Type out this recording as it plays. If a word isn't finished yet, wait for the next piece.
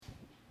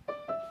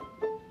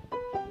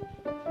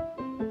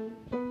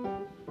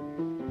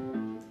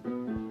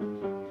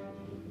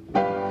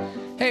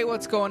Hey,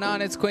 what's going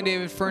on? It's Quinn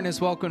David Furness.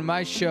 Welcome to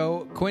my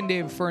show. Quinn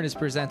David Furness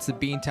presents the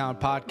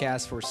Beantown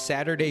Podcast for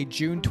Saturday,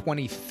 June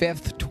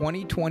 25th,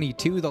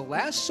 2022, the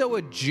last show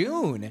of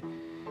June.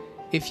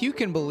 If you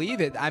can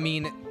believe it. I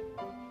mean,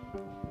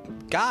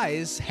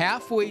 guys,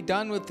 halfway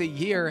done with the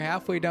year,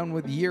 halfway done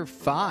with year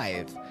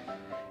 5.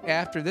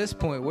 After this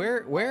point,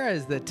 where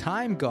has the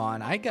time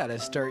gone? I gotta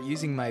start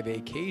using my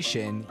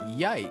vacation.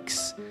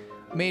 Yikes.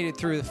 Made it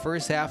through the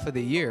first half of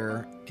the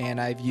year,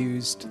 and I've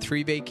used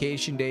 3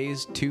 vacation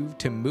days, 2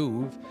 to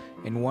move,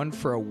 and 1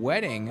 for a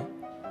wedding,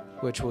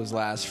 which was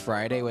last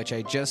Friday, which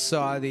I just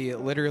saw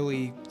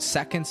literally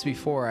seconds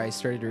before I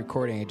started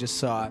recording. I just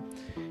saw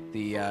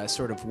the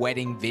sort of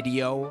wedding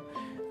video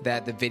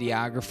that the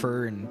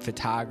videographer and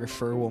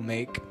photographer will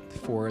make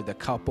for the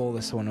couple.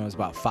 This one was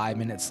about 5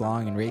 minutes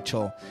long, and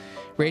Rachel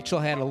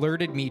had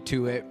alerted me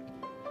to it.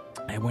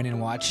 I went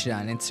and watched it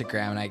on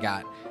Instagram, and I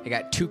got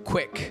 2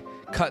 quick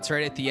cuts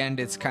right at the end.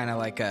 It's kind of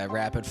like a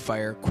rapid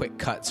fire quick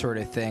cut sort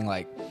of thing,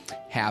 like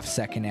half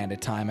second at a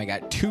time. I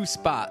got 2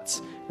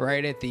 spots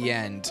right at the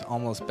end,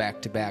 almost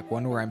back to back.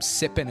 One where I'm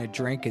sipping a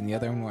drink, and the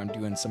other one where I'm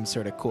doing some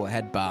sort of cool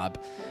head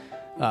bob,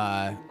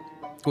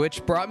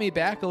 which brought me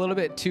back a little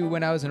bit to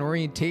when I was an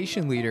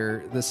orientation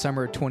leader the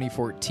summer of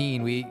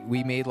 2014.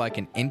 We made like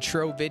an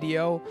intro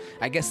video.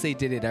 I guess they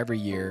did it every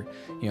year.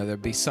 You know,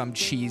 there'd be some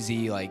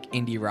cheesy like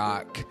indie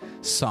rock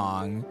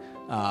song,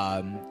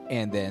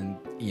 and then,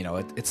 you know,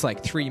 it's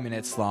like 3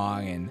 minutes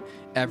long, and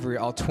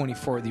all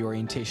 24 of the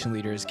orientation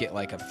leaders get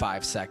like a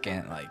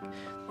 5-second, like,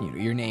 you know,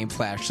 your name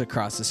flashed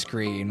across the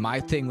screen. My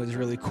thing was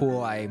really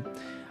cool. I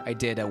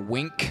did a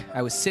wink.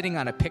 I was sitting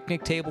on a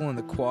picnic table in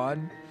the quad,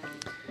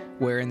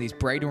 wearing these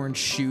bright orange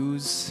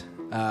shoes,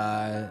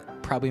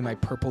 probably my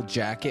purple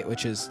jacket,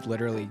 which is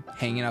literally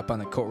hanging up on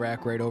the coat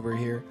rack right over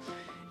here,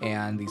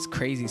 and these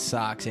crazy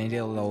socks. And I did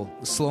a little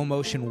slow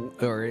motion,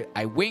 or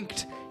I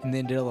winked and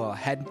then did a little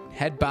head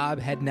bob,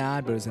 head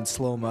nod, but it was in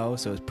slow-mo,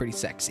 so it was pretty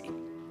sexy.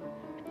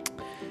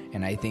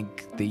 And I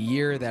think the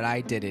year that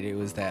I did it, it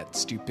was that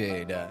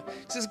stupid,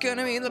 this is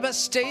gonna be the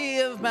best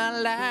day of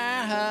my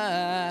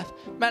life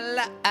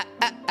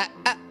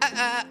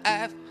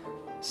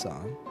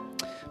song.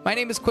 My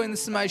name is Quinn.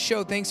 This is my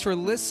show. Thanks for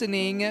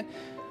listening.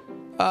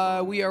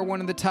 We are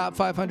one of the top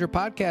 500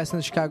 podcasts in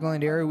the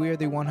Chicagoland area. We are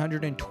the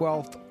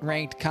 112th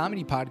ranked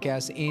comedy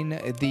podcast in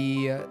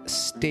the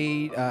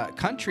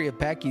country of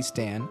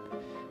Pakistan.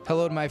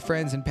 Hello to my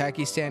friends in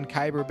Pakistan,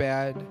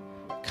 Khyberbad.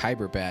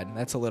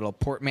 That's a little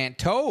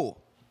portmanteau.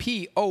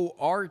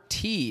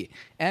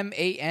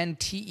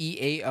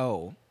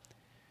 Portmanteao.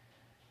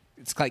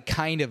 It's like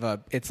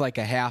it's like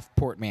a half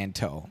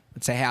portmanteau.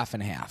 It's a half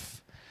and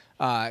half.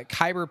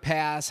 Khyber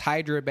Pass,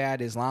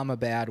 Hyderabad,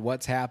 Islamabad,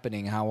 what's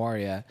happening? How are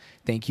you?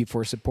 Thank you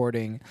for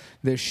supporting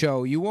this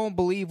show. You won't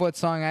believe what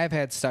song I've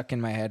had stuck in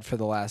my head for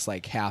the last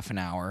like half an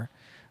hour.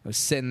 I was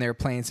sitting there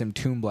playing some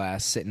Toon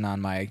Blast, sipping on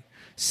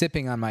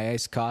my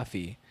iced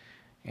coffee,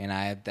 and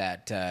I had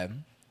that. I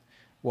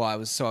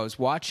was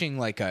watching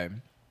like a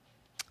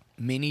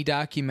mini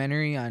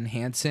documentary on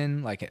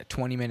Hanson, like a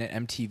 20-minute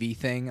MTV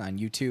thing on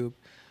YouTube,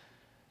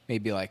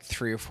 maybe like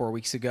 3 or 4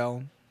 weeks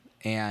ago,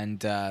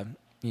 and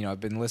you know,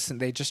 I've been listening.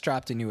 They just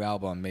dropped a new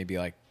album maybe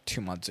like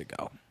 2 months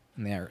ago,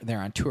 and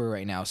they're on tour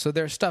right now. So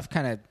their stuff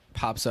kind of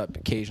pops up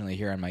occasionally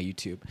here on my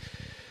YouTube.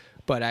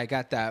 But I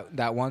got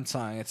that one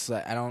song. It's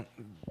like,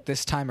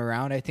 this time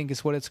around, I think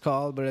is what it's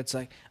called. But it's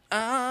like,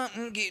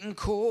 I'm getting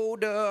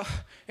colder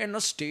and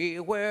I'll stay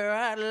where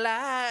I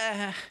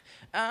lie.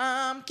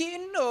 I'm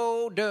getting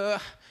older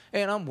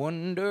and I'm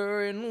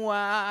wondering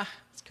why.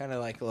 It's kind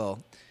of like a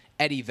little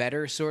Eddie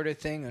Vedder sort of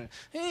thing.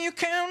 You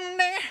come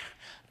there.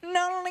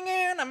 Nothing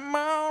in the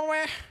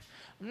morning,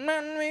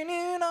 nothing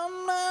in the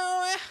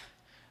morning,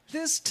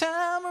 this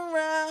time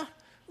around.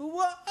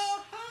 Whoa.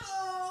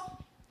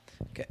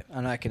 Okay,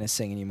 I'm not going to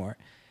sing anymore.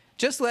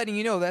 Just letting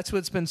you know, that's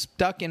what's been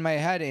stuck in my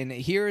head. And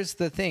here's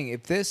the thing.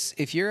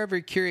 If you're ever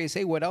curious,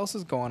 hey, what else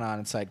is going on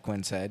inside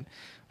Quinn's head,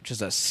 which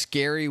is a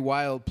scary,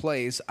 wild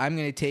place, I'm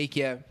going to take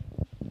you.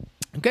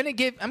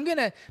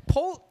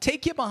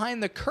 Take you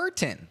behind the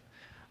curtain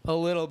a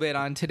little bit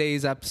on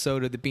today's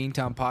episode of the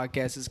Beantown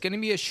Podcast. It's going to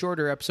be a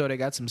shorter episode. I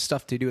got some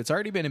stuff to do. It's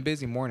already been a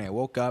busy morning. I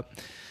woke up,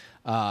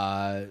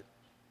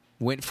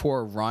 went for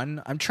a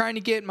run. I'm trying to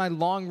get my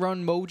long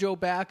run mojo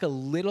back a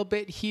little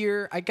bit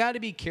here. I got to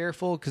be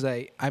careful because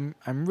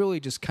I'm really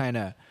just kind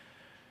of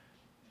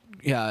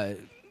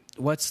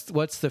what's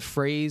the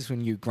phrase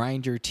when you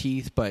grind your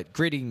teeth, but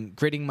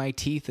gritting my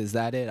teeth, is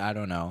that it? I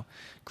don't know.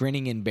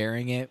 Grinning and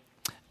bearing it.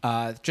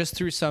 Just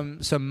through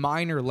some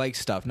minor leg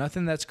stuff,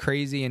 nothing that's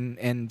crazy,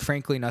 and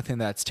frankly nothing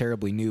that's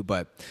terribly new.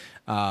 But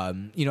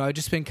you know, I've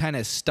just been kind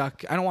of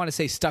stuck. I don't want to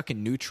say stuck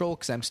in neutral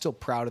because I'm still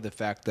proud of the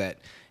fact that,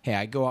 hey,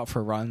 I go out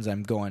for runs.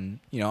 I'm going,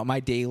 you know, my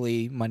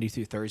daily Monday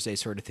through Thursday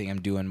sort of thing.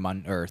 I'm doing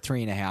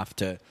 3.5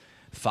 to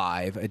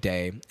 5 a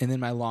day, and then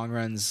my long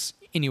runs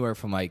anywhere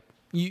from like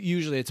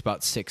usually it's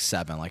about 6,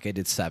 7. Like I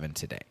did 7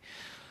 today,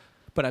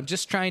 but I'm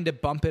just trying to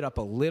bump it up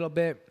a little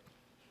bit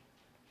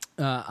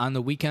on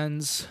the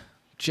weekends.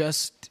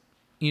 Just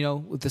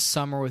with the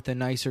summer with the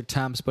nicer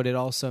temps, but it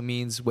also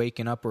means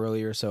waking up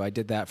earlier. So I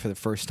did that for the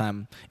first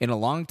time in a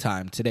long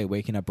time today,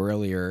 waking up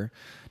earlier.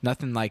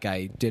 Nothing like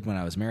I did when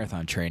I was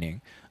marathon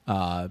training.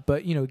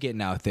 But,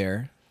 getting out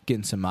there,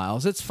 getting some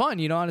miles. It's fun,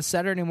 on a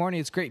Saturday morning.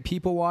 It's great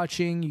people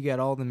watching. You got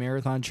all the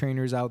marathon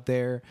trainers out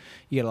there.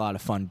 You get a lot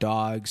of fun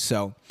dogs.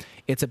 So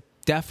it's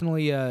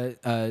definitely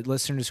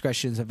listener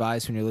discretion is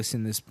advised when you're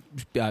listening to this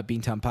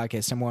Beantown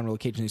podcast. Number one, will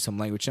occasionally use some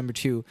language. Number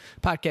two,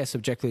 podcast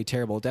objectively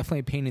terrible. Definitely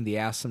a pain in the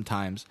ass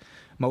sometimes,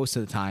 most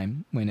of the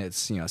time when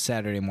it's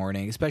Saturday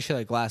morning, especially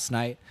like last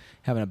night,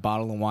 having a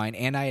bottle of wine.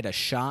 And I had a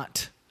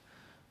shot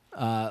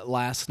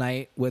last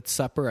night with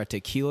supper, a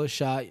tequila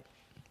shot.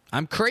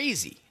 I'm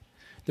crazy.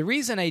 The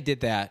reason I did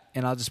that,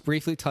 and I'll just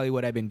briefly tell you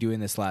what I've been doing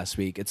this last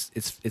week.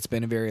 It's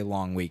been a very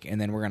long week, and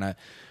then we're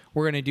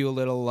gonna do a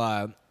little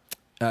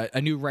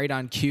a new Right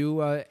on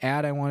Cue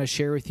ad I want to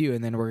share with you,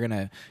 and then we're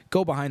gonna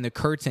go behind the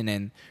curtain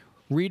and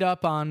read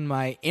up on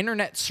my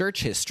internet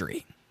search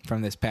history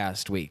from this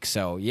past week.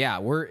 So yeah,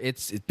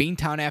 it's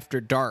Beantown After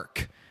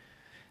Dark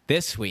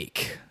this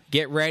week.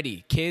 Get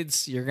ready,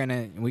 kids.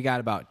 We got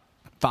about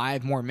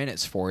 5 more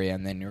minutes for you,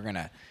 and then we're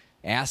gonna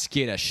ask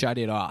you to shut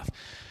it off.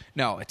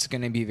 No, it's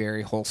going to be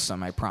very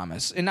wholesome, I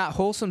promise. And not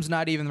wholesome's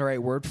not even the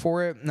right word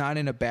for it, not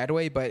in a bad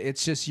way, but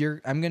it's just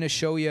I'm going to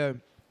show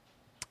you.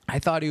 I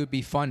thought it would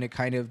be fun to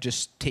kind of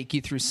just take you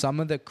through some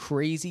of the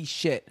crazy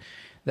shit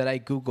that I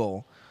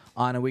Google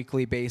on a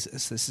weekly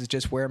basis. This is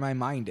just where my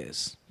mind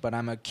is. But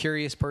I'm a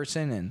curious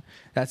person, and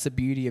that's the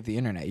beauty of the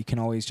internet. You can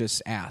always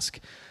just ask.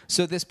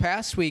 So this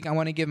past week, I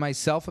want to give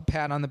myself a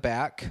pat on the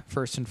back,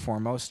 first and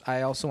foremost.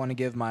 I also want to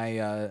give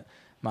my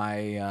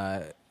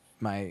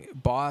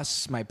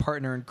boss, my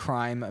partner in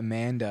crime,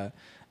 Amanda,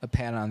 a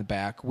pat on the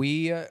back.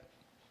 We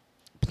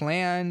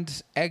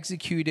planned,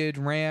 executed,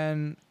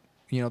 ran,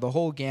 the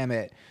whole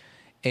gamut,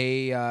 for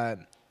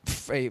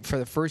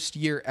the first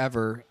year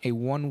ever, a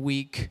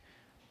 1-week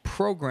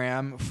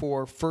program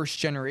for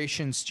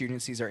first-generation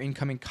students. These are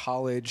incoming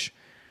college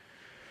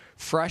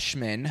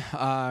freshmen.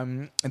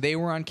 They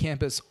were on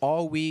campus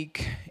all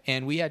week,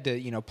 and we had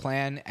to,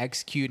 plan,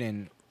 execute,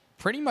 and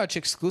pretty much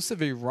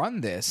exclusively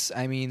run this.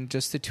 I mean,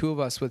 just the two of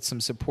us with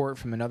some support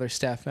from another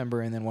staff member,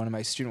 and then one of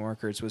my student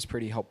workers was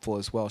pretty helpful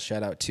as well.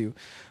 Shout out to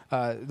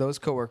those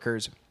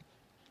coworkers.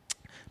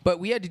 But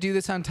we had to do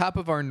this on top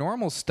of our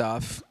normal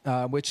stuff,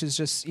 which is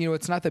just,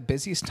 it's not the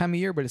busiest time of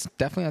year, but it's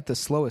definitely not the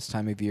slowest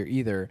time of year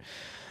either.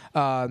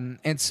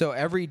 And so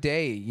every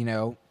day,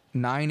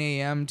 9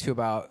 a.m. to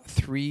about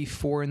 3,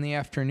 4 in the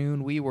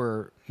afternoon, we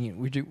were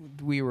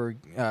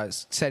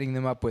setting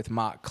them up with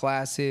mock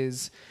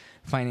classes,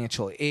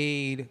 financial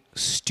aid,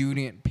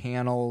 student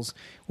panels.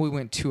 We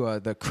went to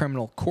the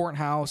criminal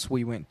courthouse.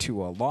 We went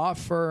to a law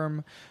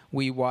firm.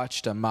 We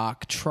watched a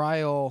mock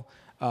trial.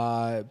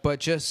 But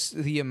just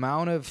the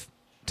amount of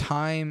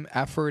time,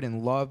 effort,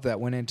 and love that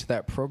went into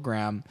that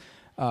program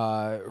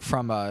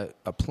from a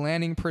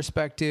planning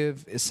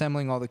perspective,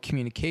 assembling all the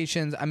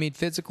communications. I mean,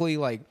 physically,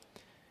 like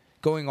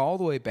going all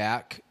the way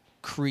back,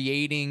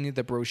 creating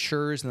the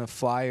brochures and the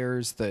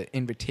flyers, the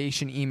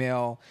invitation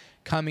email,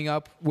 coming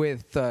up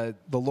with the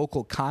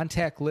local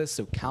contact list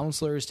of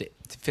counselors to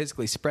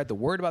physically spread the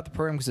word about the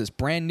program because it's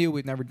brand new.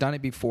 We've never done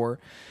it before.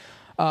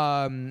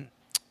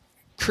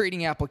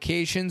 Creating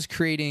applications,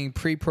 creating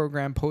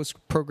pre-program,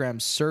 post-program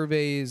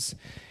surveys,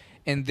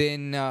 and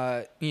then,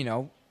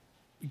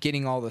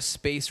 getting all the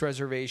space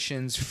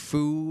reservations,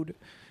 food,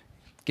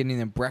 getting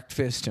them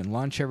breakfast and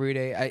lunch every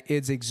day.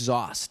 It's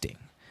exhausting.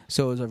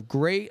 So it was a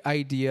great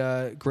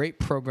idea, great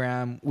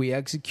program. We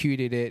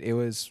executed it. It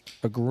was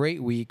a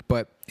great week,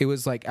 but it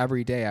was like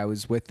every day I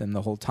was with them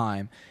the whole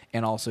time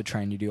and also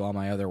trying to do all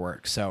my other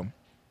work. So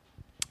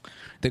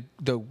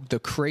the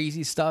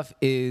crazy stuff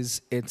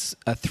is it's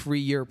a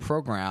 3-year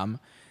program,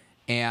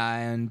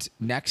 and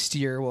next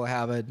year we'll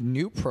have a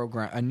new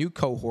program, a new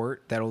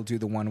cohort that'll do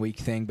the 1-week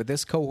thing. But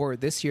this cohort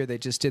this year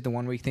that just did the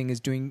 1-week thing is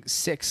doing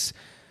 6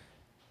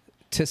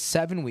 to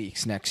 7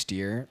 weeks next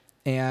year.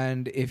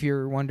 And if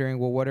you're wondering,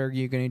 well, what are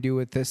you going to do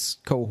with this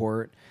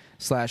cohort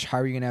 / how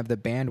are you going to have the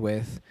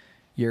bandwidth?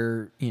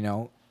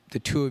 The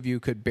two of you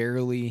could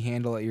barely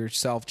handle it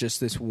yourself, just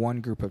this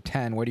one group of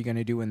 10. What are you going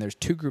to do when there's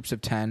 2 groups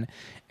of 10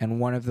 and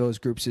one of those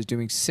groups is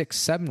doing 6,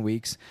 7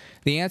 weeks?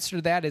 The answer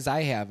to that is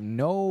I have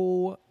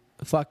no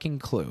fucking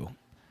clue.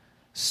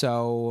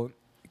 So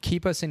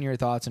keep us in your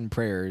thoughts and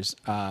prayers.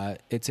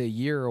 It's a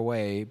year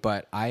away,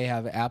 but I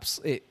have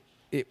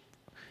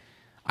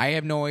I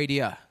have no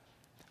idea.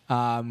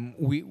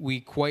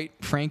 We quite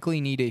frankly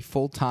need a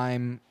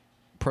full-time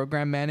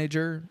program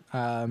manager,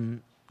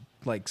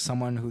 like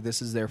someone who this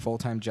is their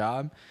full-time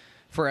job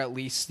for at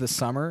least the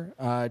summer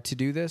to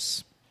do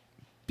this,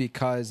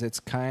 because it's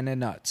kind of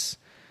nuts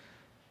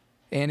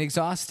and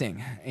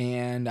exhausting,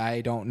 and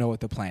I don't know what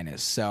the plan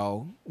is.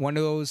 So one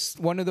of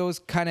those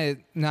kind of,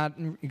 not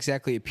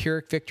exactly a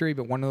Pyrrhic victory,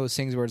 but one of those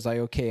things where it's like,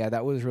 okay, yeah,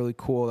 that was really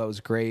cool, that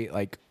was great.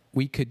 Like,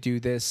 we could do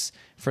this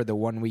for the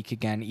 1 week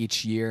again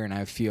each year, and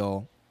I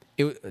feel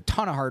it was a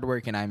ton of hard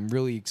work, and I'm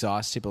really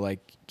exhausted, but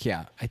like,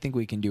 yeah, I think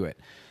we can do it.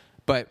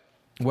 But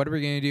what are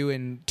we going to do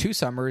in 2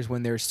 summers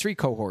when there's 3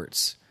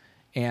 cohorts?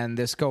 And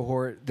this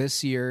cohort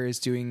this year is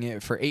doing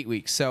it for 8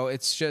 weeks. So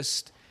it's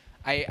just,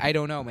 I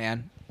don't know,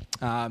 man.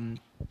 I'm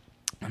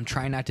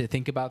trying not to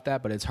think about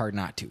that, but it's hard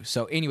not to.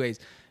 So anyways,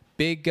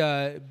 big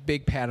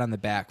pat on the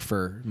back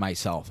for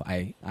myself.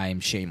 I am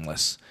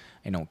shameless.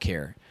 I don't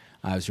care.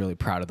 I was really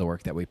proud of the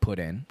work that we put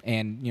in,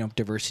 and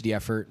diversity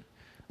effort.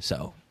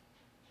 So,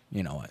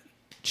 you know what?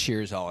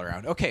 Cheers all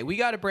around. Okay, we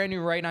got a brand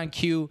new Right on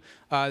Cue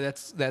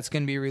that's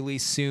going to be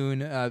released soon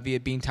via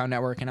Beantown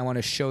Network, and I want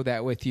to share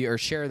that with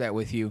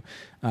you,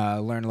 learn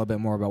a little bit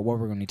more about what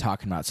we're going to be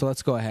talking about. So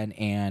let's go ahead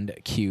and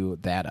cue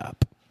that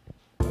up.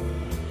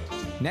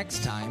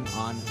 Next time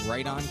on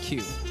Right on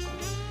Cue,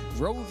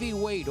 Roe v.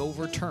 Wade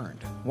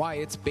overturned. Why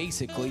it's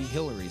basically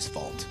Hillary's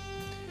fault.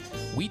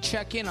 We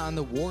check in on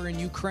the war in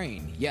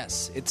Ukraine.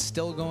 Yes, it's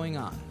still going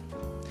on.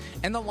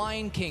 And The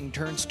Lion King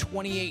turns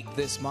 28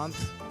 this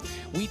month.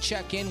 We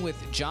check in with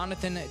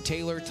Jonathan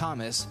Taylor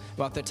Thomas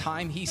about the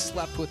time he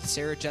slept with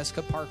Sarah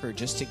Jessica Parker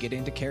just to get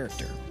into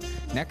character.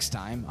 Next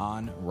time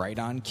on Right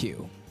on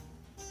Cue.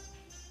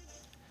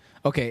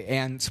 Okay,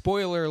 and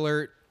spoiler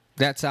alert,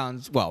 that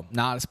sounds, well,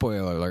 not a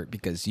spoiler alert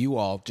because you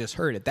all just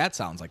heard it. That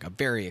sounds like a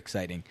very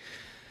exciting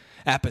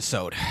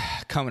episode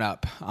coming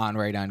up on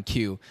Right on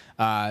Cue.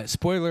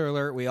 Spoiler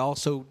alert, we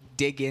also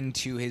dig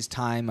into his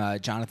time,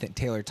 Jonathan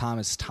Taylor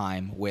Thomas'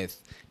 time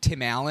with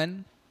Tim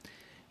Allen,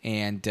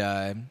 and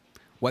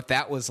what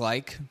that was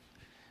like.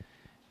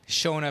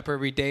 Showing up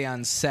every day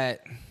on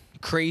set,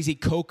 crazy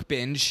coke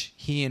binge,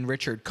 he and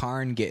Richard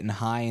Karn getting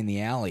high in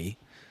the alley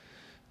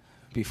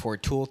before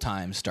Tool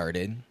Time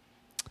started.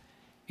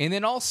 And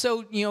then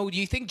also, do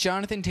you think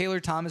Jonathan Taylor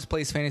Thomas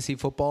plays fantasy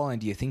football, and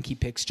do you think he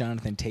picks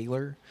Jonathan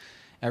Taylor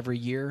every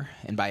year?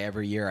 And by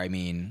every year, I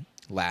mean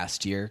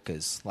last year,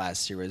 because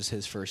last year was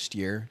his first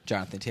year,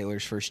 Jonathan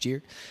Taylor's first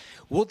year.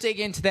 We'll dig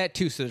into that,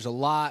 too. So there's a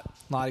lot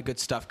of good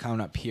stuff coming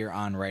up here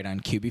on Right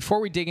on Cue. Before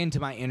we dig into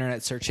my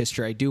internet search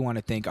history, I do want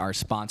to thank our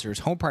sponsors,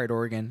 Home Pride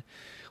Oregon.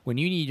 When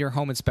you need your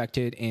home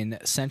inspected in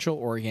Central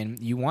Oregon,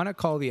 you want to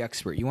call the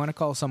expert. You want to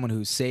call someone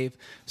who's safe,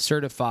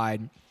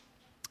 certified,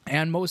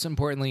 and most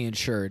importantly,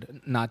 insured,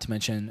 not to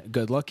mention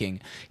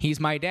good-looking. He's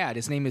my dad.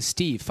 His name is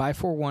Steve,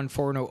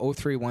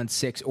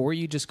 541-410-0316, or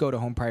you just go to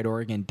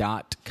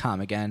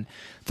homeprideoregon.com. Again,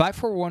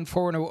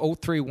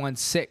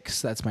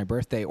 541-410-0316. That's my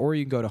birthday. Or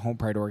you can go to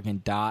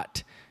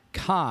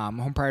homeprideoregon.com.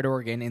 Home Pride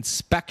Oregon,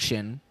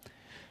 inspection,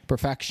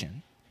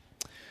 perfection.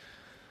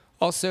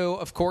 Also,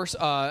 of course,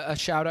 a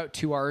shout-out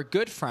to our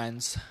good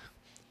friends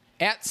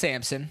at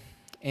Samson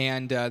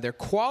and their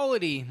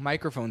quality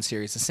microphone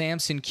series, the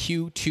Samson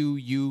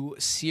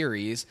Q2U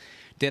series.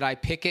 Did I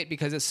pick it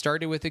because it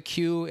started with a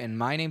Q and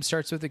my name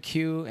starts with a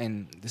Q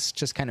and this is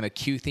just kind of a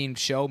Q-themed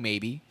show?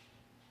 Maybe.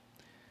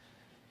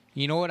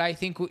 You know what I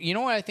think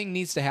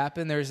needs to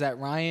happen? There's that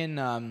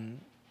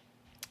Ryan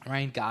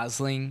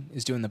Gosling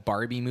is doing the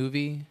Barbie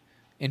movie.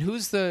 And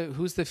who's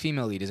the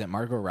female lead? Is it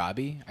Margot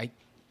Robbie? I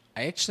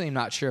actually am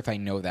not sure if I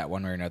know that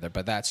one way or another,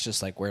 but that's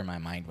just like where my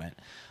mind went.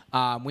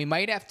 We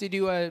might have to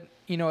do a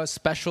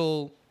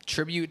special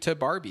tribute to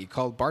Barbie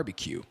called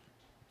Barbecue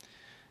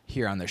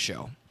here on the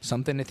show.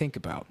 Something to think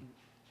about.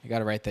 I got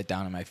to write that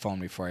down on my phone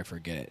before I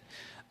forget it.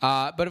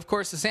 But of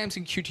course, the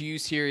Samson Q2U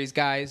series,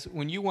 guys,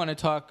 when you want to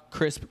talk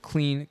crisp,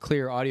 clean,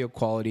 clear audio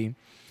quality,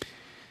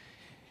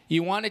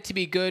 you want it to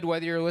be good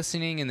whether you're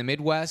listening in the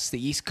Midwest,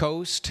 the East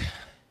Coast,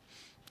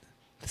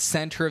 the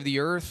center of the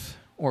earth,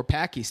 or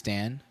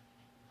Pakistan,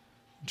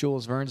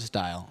 Jules Verne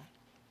style.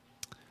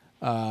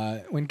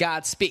 When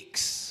God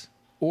speaks.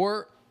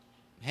 Or,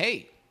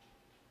 hey,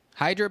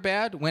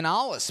 Hyderabad, when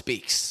Allah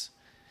speaks.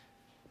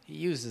 He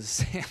uses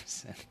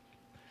Samson.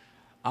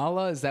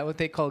 Allah, is that what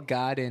they call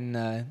God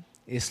in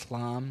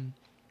Islam?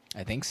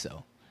 I think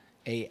so.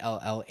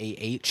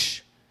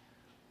 A-L-L-A-H.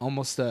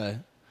 Almost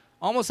a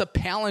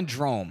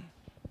palindrome.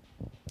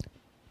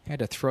 I had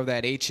to throw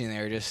that H in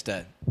there just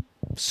to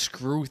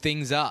screw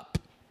things up.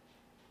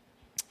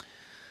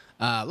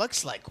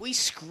 Looks like we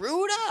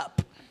screwed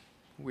up.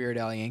 Weird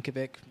Al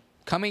Yankovic.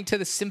 Coming to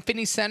the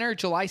Symphony Center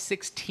July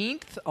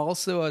 16th.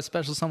 Also a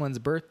special someone's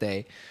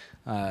birthday.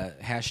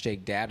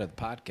 Hashtag dad of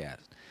the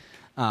podcast.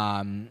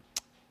 And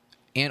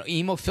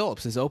Emo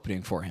Phillips is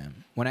opening for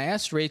him. When I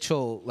asked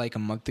Rachel like a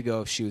month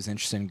ago if she was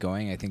interested in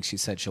going, I think she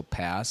said she'll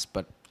pass,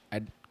 but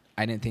I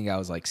didn't think I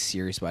was like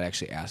serious about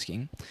actually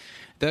asking.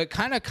 The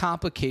kind of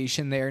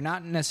complication there,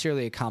 not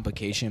necessarily a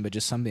complication, but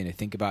just something to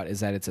think about,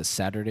 is that it's a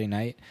Saturday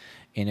night,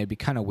 and it'd be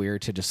kind of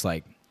weird to just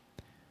like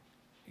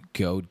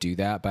go do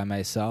that by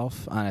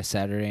myself on a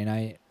Saturday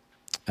night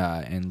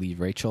and leave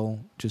Rachel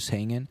just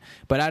hanging.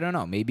 But I don't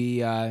know. Maybe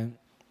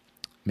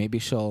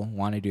she'll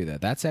want to do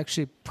that. That's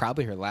actually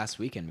probably her last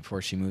weekend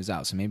before she moves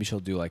out. So maybe she'll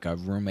do like a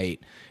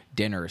roommate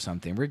dinner or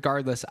something.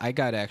 Regardless, I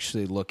got to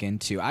actually look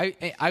into.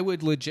 I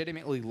would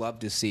legitimately love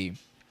to see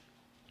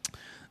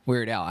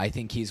Weird Al. I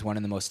think he's one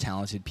of the most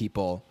talented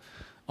people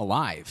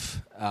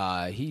alive.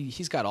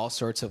 He's got all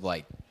sorts of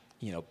like,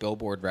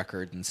 Billboard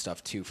records and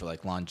stuff too for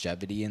like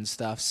longevity and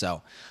stuff.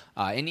 So,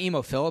 and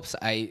Emo Phillips,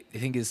 I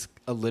think is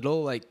a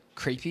little like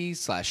creepy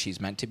 / she's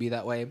meant to be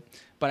that way.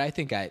 But I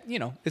think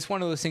it's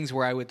one of those things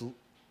where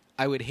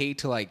I would hate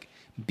to like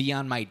be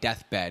on my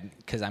deathbed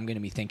because I'm going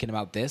to be thinking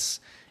about this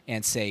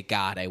and say,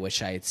 God, I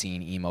wish I had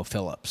seen Emo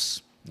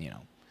Phillips,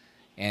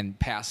 and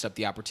passed up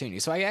the opportunity.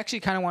 So I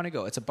actually kind of want to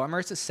go. It's a bummer.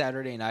 It's a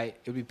Saturday night.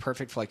 It would be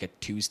perfect for like a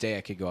Tuesday.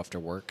 I could go after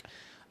work.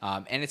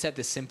 And it's at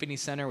the Symphony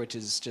Center, which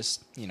is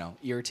just,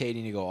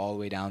 irritating to go all the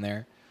way down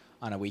there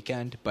on a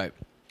weekend. But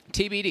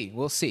TBD,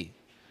 we'll see.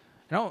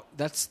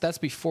 That's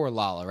before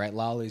Lala, right?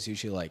 Lala is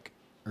usually like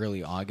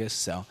early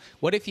August. So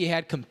what if you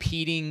had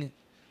competing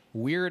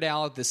Weird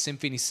Al at the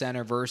Symphony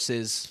Center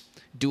versus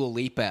Dua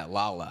Lipa at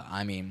Lala?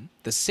 I mean,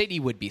 the city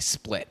would be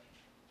split,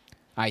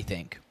 I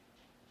think.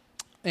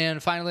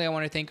 And finally, I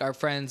want to thank our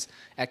friends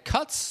at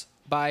Cuts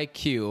by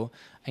Q.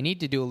 I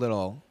need to do a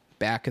little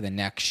back of the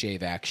neck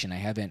shave action. I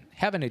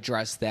haven't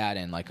addressed that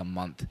in like a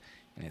month,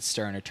 and it's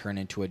starting to turn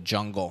into a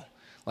jungle,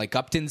 like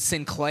Upton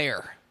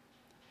Sinclair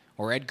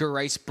or Edgar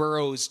Rice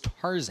Burroughs'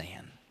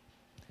 Tarzan.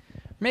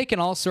 Making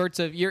all sorts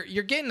of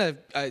you're getting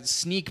a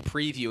sneak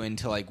preview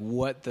into like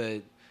what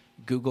the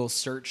Google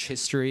search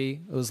history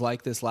was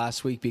like this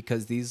last week,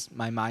 because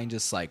my mind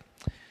just like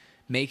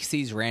makes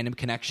these random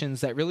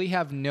connections that really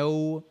have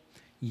no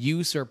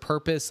use or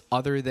purpose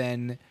other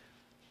than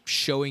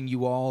showing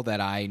you all that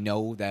I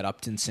know that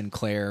Upton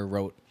Sinclair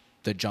wrote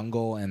The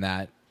Jungle and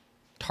that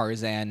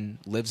Tarzan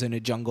lives in a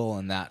jungle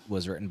and that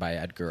was written by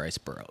Edgar Rice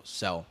Burroughs.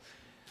 So,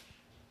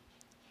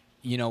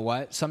 you know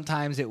what?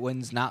 Sometimes it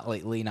wins, not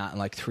lately, not in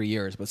like 3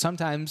 years, but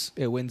sometimes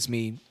it wins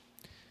me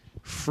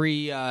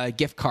free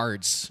gift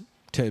cards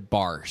to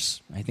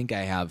bars. I think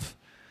I have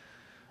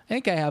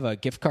a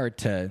gift card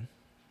to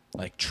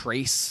like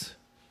Trace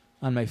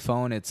on my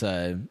phone. It's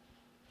a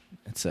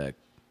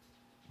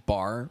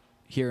bar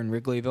here in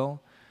Wrigleyville.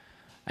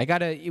 I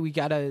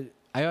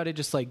ought to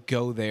just like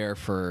go there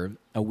for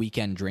a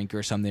weekend drink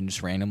or something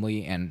just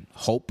randomly and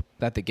hope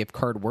that the gift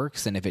card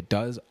works. And if it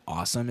does,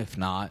 awesome. If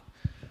not,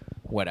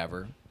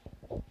 whatever.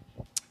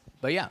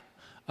 But yeah,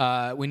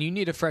 when you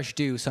need a fresh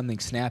do, something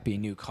snappy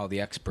and new, call the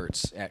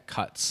experts at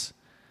Cuts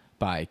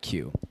by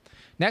Q.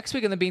 Next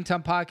week on the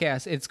Beantown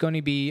Podcast, it's going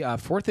to be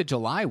 4th of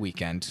July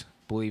weekend,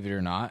 believe it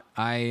or not.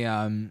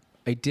 I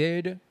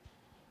did...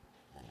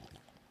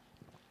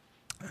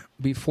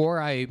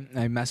 Before I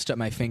messed up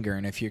my finger,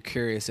 and if you're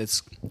curious,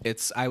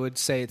 it's I would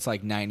say it's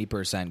like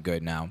 90%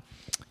 good now.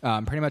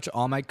 Pretty much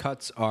all my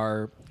cuts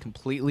are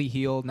completely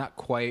healed, not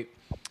quite,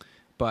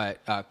 but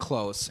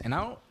close. And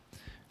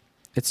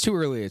it's too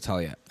early to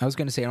tell yet. I was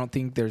going to say I don't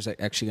think there's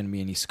actually going to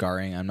be any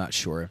scarring. I'm not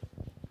sure,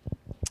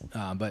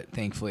 but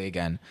thankfully,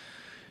 again,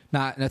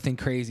 nothing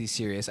crazy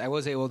serious. I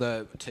was able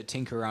to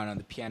tinker around on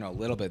the piano a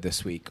little bit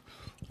this week,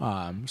 so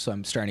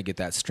I'm starting to get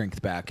that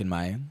strength back in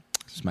my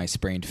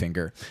sprained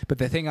finger. But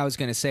the thing I was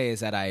going to say is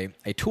that I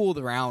tooled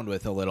around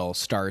with a little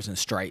Stars and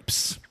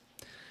Stripes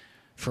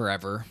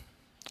Forever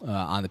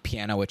on the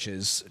piano, which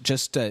is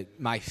just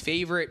my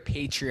favorite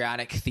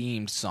patriotic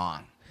themed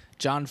song.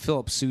 John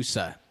Philip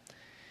Sousa,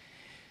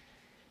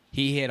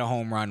 he hit a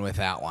home run with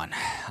that one.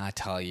 I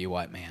tell you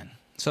what, man.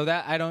 So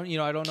that I don't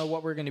know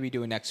what we're going to be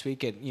doing next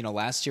week.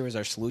 Last year was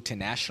our salute to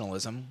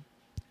nationalism.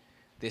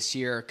 This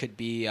year could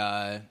be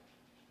I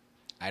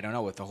don't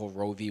know, with the whole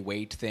Roe v.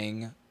 Wade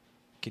thing.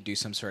 Could do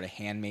some sort of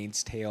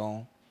Handmaid's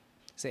Tale.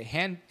 Is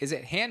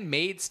it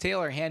Handmaid's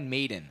Tale or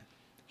Handmaiden?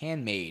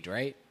 Handmaid,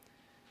 right?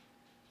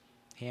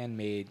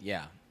 Handmaid,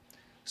 yeah.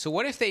 So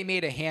what if they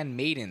made a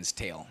Handmaiden's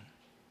Tale?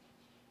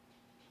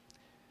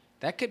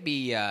 That could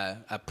be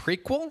a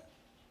prequel?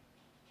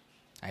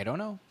 I don't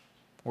know.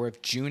 Or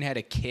if June had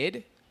a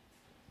kid,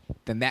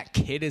 then that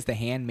kid is the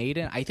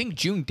handmaiden. I think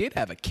June did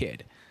have a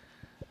kid,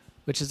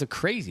 which is a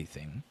crazy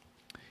thing.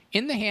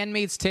 In The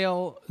Handmaid's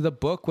Tale, the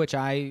book, which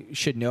I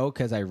should know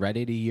because I read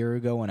it a year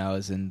ago when I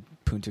was in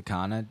Punta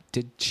Cana,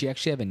 did she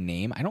actually have a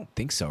name? I don't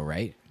think so,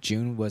 right?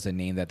 June was a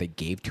name that they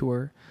gave to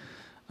her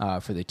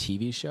for the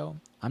TV show.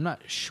 I'm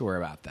not sure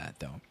about that,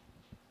 though.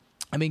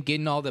 I've been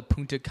getting all the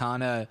Punta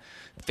Cana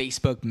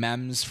Facebook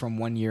memes from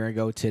 1 year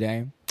ago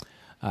today.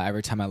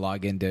 Every time I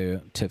log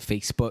into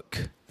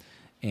Facebook.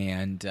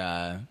 And,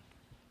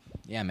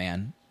 yeah,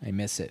 man, I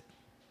miss it.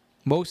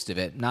 Most of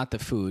it, not the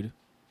food,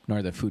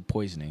 nor the food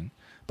poisoning.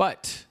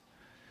 But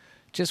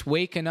just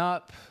waking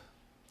up,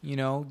 getting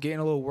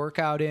a little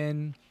workout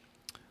in,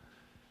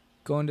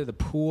 going to the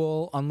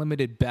pool,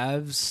 unlimited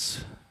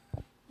bevs,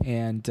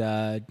 and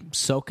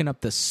soaking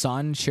up the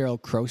sun, Sheryl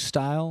Crow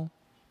style.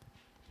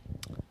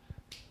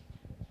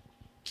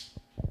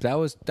 That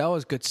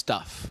was good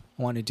stuff.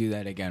 I want to do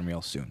that again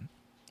real soon.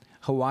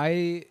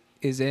 Hawaii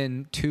is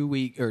in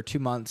 2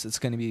 months. It's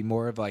going to be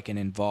more of like an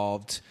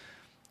involved,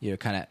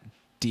 kind of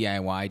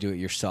DIY,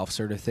 do-it-yourself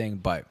sort of thing,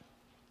 but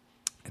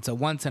it's a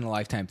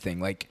once-in-a-lifetime thing.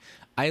 Like,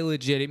 I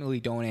legitimately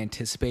don't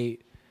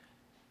anticipate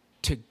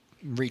to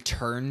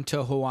return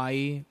to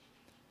Hawaii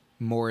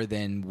more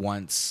than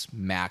once,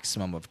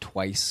 maximum of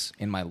twice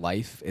in my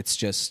life. It's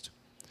just,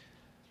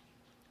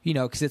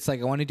 because it's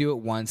like I want to do it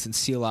once and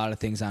see a lot of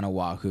things on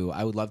Oahu.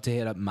 I would love to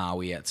hit up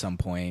Maui at some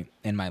point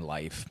in my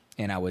life,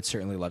 and I would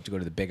certainly love to go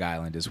to the Big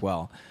Island as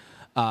well.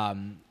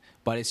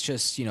 but it's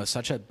just,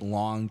 such a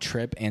long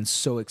trip and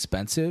so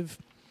expensive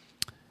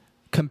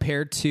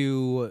compared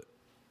to,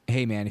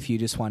 hey man, if you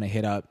just want to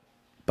hit up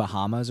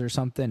Bahamas or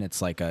something,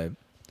 it's like a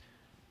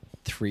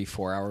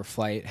 3-4 hour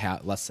flight,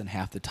 less than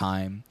half the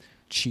time,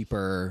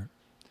 cheaper,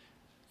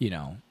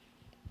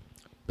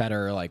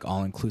 better, like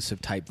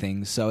all-inclusive type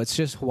things. So it's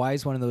just, Hawaii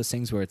is one of those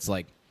things where it's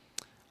like,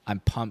 I'm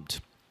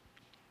pumped.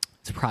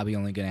 It's probably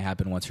only going to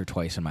happen once or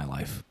twice in my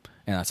life,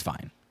 and that's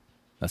fine.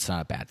 That's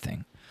not a bad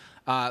thing.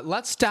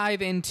 Let's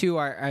dive into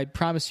I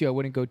promised you I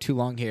wouldn't go too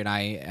long here, and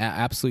I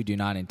absolutely do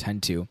not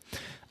intend to.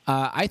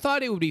 I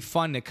thought it would be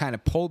fun to kind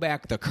of pull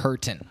back the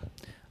curtain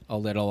a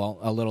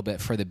little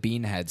bit for the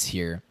Beanheads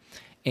here.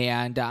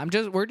 And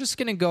we're just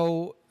going to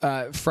go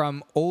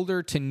from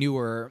older to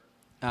newer.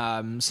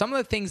 Some of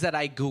the things that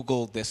I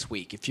Googled this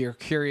week. If you're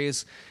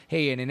curious,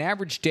 hey, in an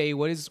average day,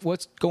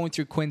 what's going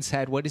through Quinn's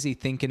head? What is he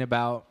thinking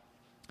about?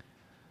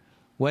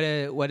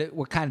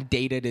 What kind of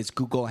data does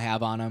Google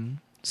have on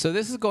him? So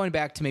this is going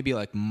back to maybe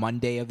like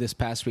Monday of this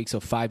past week, so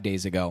 5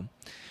 days ago.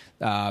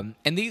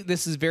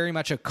 This is very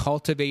much a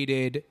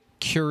cultivated,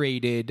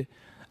 curated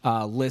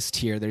list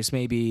here. There's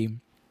maybe,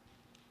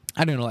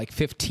 I don't know, like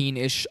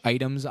 15-ish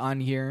items on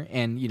here,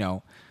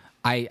 and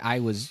I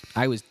was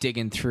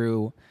digging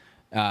through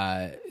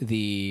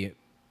the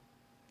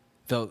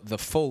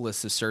full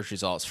list of search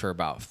results for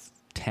about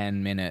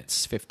 10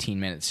 minutes, 15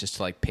 minutes, just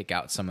to like pick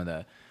out some of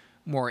the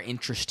more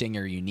interesting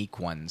or unique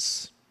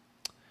ones.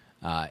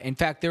 In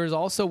fact, there was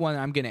also one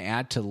I'm going to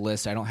add to the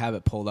list. I don't have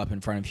it pulled up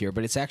in front of here,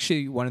 but it's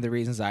actually one of the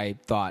reasons I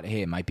thought,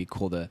 hey, it might be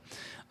cool to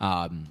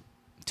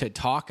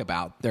talk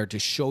about or to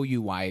show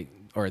you why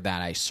or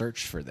that I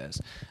searched for this.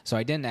 So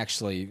I didn't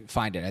actually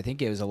find it. I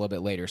think it was a little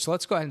bit later. So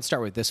let's go ahead and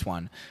start with this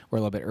one, or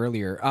a little bit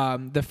earlier.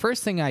 The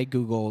first thing I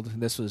Googled,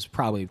 this was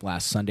probably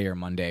last Sunday or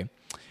Monday,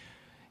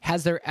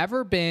 has there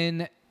ever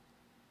been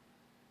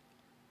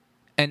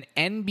a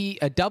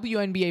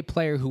WNBA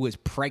player who was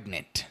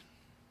pregnant?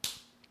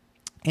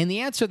 And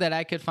the answer that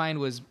I could find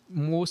was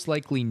most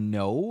likely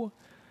no.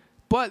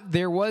 But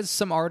there was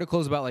some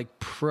articles about like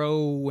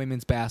pro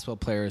women's basketball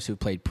players who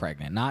played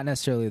pregnant. Not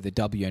necessarily the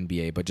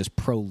WNBA, but just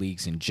pro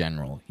leagues in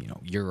general.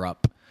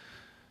 Europe,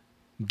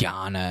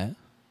 Ghana.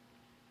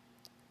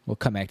 We'll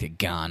come back to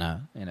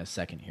Ghana in a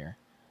second here.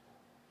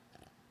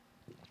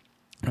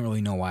 I don't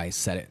really know why I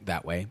said it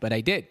that way, but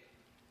I did.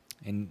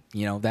 And,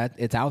 that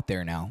it's out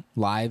there now.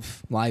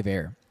 Live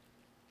air.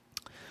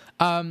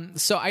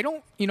 So I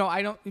don't,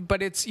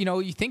 but it's,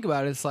 you think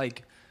about it, it's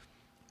like,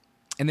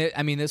 and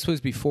this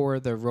was before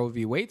the Roe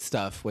v. Wade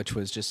stuff, which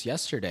was just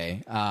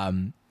yesterday.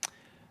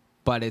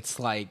 But it's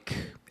like,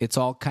 it's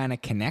all kind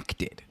of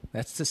connected.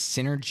 That's the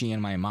synergy in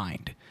my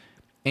mind.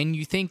 And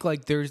you think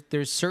like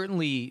there's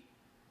certainly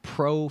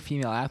pro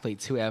female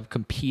athletes who have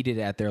competed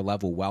at their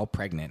level while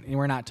pregnant. And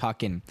we're not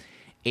talking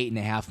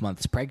 8.5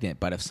 months pregnant,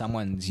 but if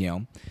someone's,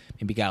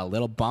 maybe got a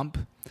little bump,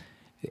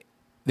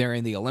 they're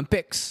in the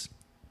Olympics,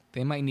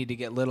 they might need to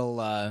get little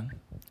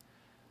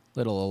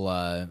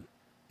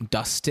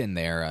dust in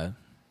there,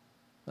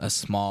 a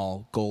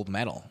small gold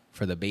medal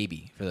for the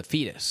baby, for the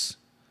fetus.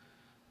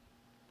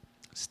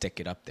 Stick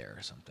it up there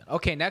or something.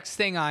 Okay, next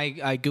thing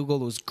I Googled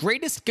was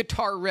greatest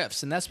guitar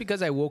riffs, and that's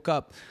because I woke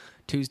up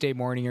Tuesday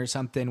morning or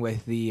something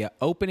with the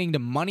opening to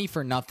Money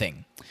for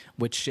Nothing,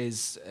 which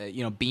is,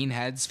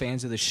 Beanheads,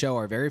 fans of the show,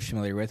 are very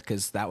familiar with,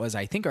 because that was,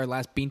 I think, our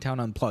last Beantown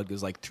Unplugged. It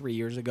was like 3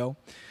 years ago.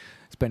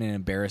 It's been an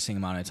embarrassing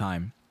amount of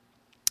time,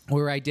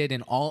 where I did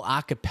an all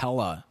a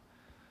cappella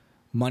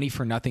Money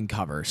for Nothing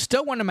cover.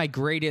 Still one of my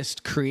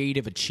greatest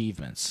creative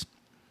achievements,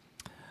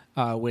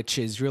 which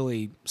is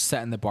really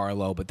setting the bar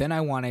low. But then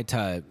I wanted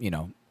to,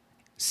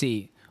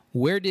 see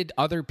where did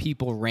other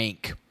people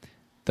rank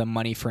the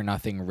Money for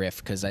Nothing riff,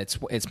 because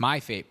it's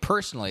my favorite.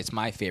 Personally, it's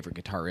my favorite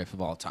guitar riff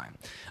of all time.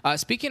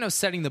 Speaking of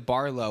setting the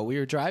bar low, we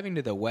were driving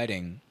to the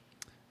wedding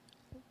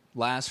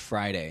last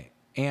Friday,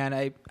 and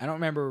I don't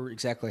remember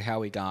exactly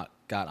how we got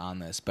on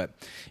this, but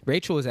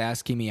Rachel was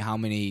asking me how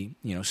many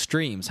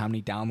streams, how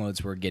many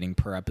downloads we're getting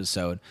per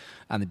episode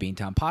on the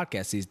Beantown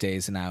podcast these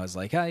days, and I was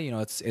like,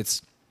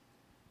 it's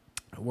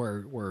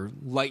we're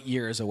light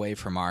years away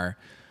from our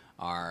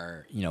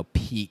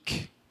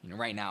peak.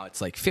 Right now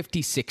it's like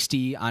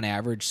 50-60 on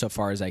average, so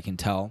far as I can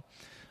tell,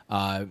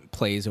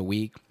 plays a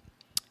week.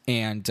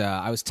 And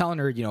I was telling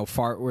her,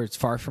 it's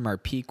far from our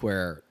peak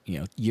where,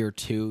 year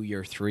 2,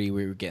 year 3,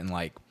 we were getting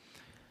like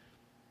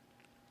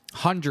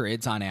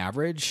hundreds on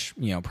average,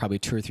 probably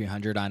 200 or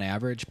 300 on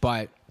average.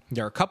 But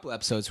there are a couple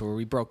episodes where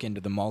we broke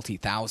into the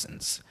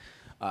multi-thousands.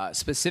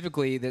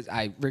 Specifically,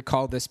 I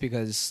recall this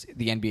because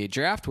the NBA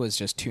draft was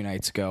just 2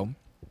 nights ago.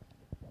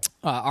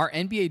 Our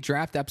NBA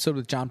draft episode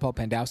with John Paul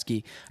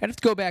Pandowski, I'd have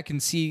to go back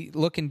and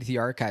look into the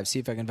archive, see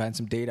if I can find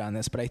some data on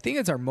this, but I think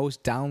it's our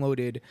most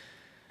downloaded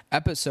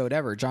episode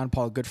ever. John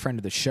Paul, a good friend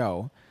of the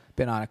show,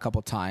 been on a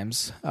couple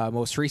times.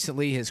 Most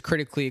recently, his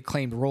critically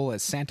acclaimed role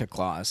as Santa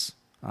Claus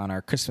on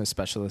our Christmas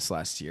special this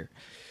last year.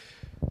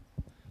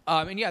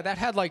 And yeah, that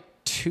had like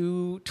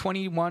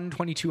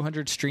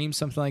 2,200 streams,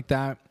 something like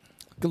that.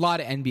 A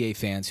lot of NBA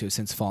fans who have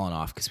since fallen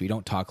off because we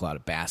don't talk a lot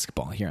of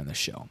basketball here on the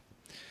show.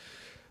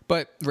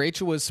 But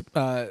Rachel was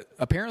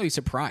apparently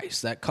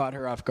surprised. That caught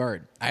her off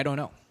guard. I don't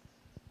know.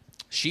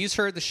 She's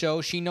heard the show.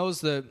 She knows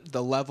the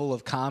level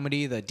of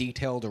comedy, the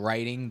detailed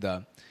writing,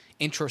 the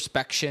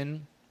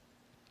introspection,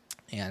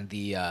 and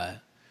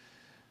the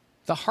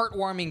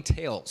heartwarming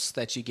tales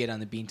that you get on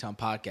the Beantown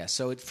podcast.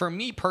 So for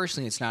me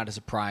personally, it's not a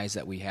surprise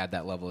that we had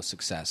that level of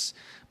success.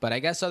 But I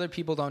guess other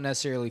people don't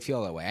necessarily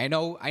feel that way. I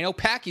know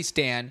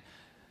Pakistan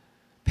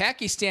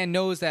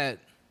knows that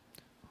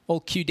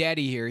old Q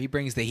Daddy here, he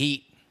brings the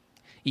heat.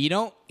 You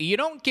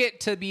don't get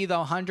to be the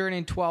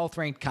 112th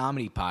ranked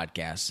comedy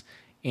podcast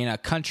in a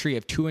country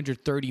of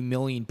 230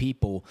 million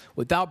people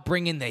without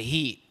bringing the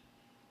heat.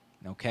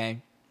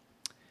 Okay?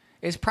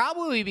 It's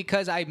probably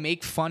because I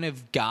make fun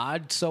of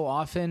God so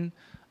often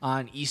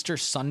on Easter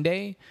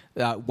Sunday,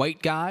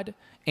 white God,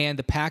 and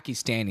the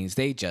Pakistanis.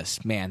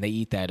 They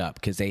eat that up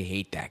because they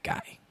hate that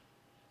guy.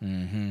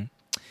 Mm-hmm.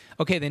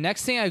 Okay, the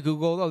next thing I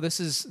Googled,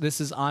 this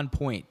is on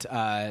point.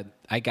 I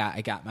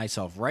got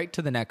myself right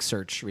to the next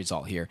search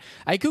result here.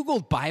 I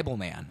Googled Bible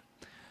Man.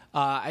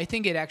 I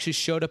think it actually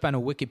showed up on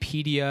a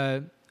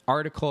Wikipedia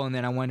article, and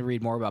then I wanted to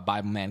read more about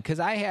Bible Man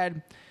because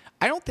I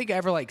don't think I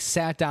ever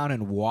sat down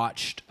and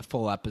watched a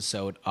full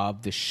episode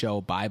of the show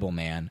Bible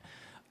Man.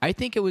 I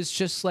think it was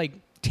just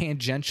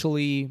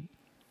tangentially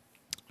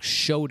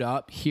showed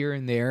up here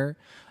and there,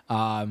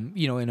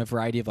 in a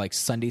variety of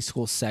Sunday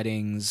school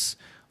settings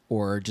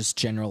or just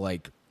general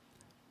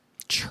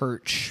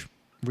church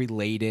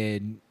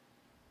related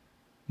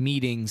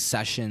meetings,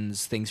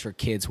 sessions, things for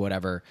kids,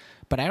 whatever.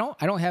 But I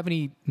don't have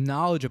any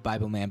knowledge of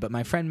Bible Man. But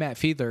my friend Matt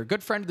Fiedler, a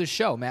good friend of the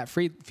show, Matt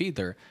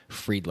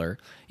Friedler,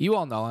 you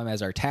all know him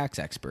as our tax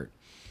expert,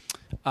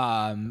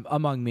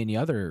 among many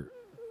other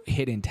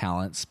hidden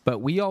talents. But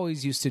we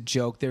always used to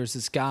joke, there's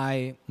this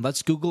guy,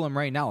 let's Google him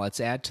right now. Let's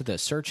add to the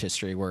search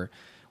history. We're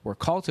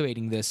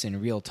cultivating this in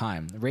real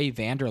time. Ray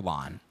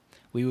Vanderlaan.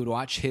 We would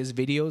watch his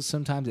videos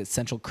sometimes at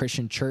Central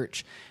Christian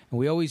Church, and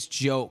we always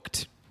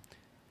joked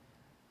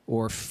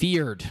or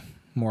feared,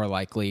 more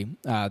likely,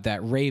 that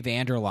Ray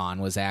Vanderlaan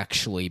was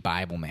actually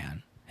Bible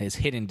Man, his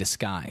hidden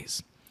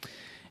disguise.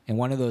 And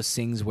one of those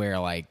things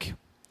where,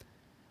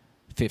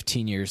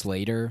 15 years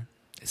later,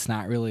 it's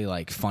not really,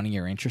 funny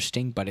or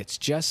interesting, but it's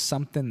just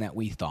something that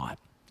we thought.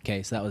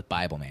 Okay, so that was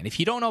Bible Man. If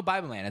you don't know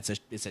Bible Man, it's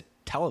a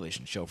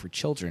television show for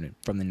children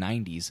from the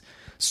 90s,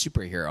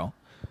 superhero.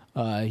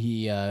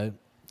 He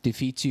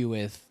defeats you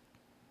with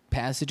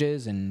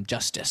passages and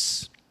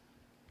justice.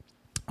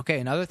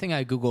 Okay, another thing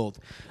I Googled,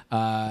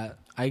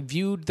 I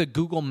viewed the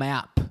Google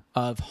map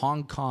of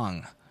Hong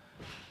Kong.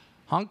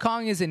 Hong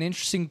Kong is an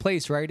interesting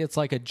place, right? It's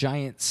like a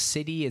giant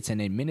city. It's an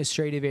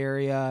administrative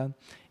area.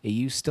 It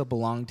used to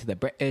belong to the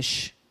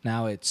British.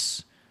 Now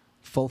it's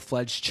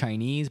full-fledged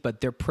Chinese,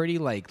 but they're pretty,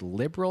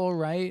 liberal,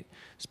 right?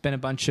 There's been a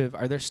bunch of...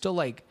 Are there still,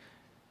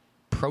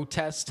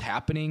 protests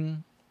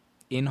happening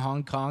in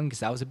Hong Kong? Because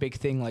that was a big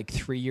thing,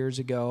 3 years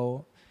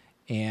ago.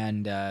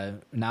 And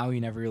now you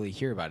never really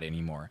hear about it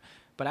anymore.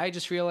 But I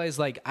just realized,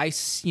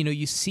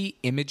 you see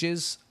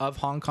images of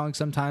Hong Kong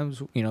sometimes,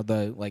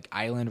 the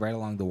island right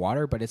along the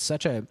water, but it's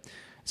such a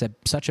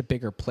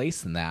bigger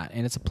place than that,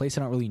 and it's a place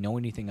I don't really know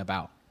anything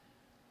about.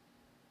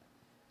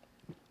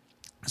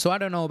 So I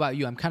don't know about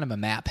you. I'm kind of a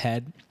map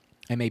head,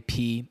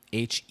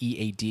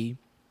 MAPHEAD,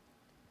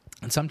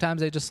 and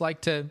sometimes I just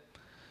like to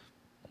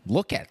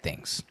look at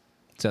things.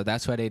 So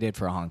that's what I did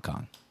for Hong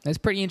Kong. It's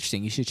pretty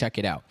interesting. You should check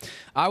it out.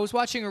 I was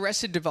watching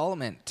Arrested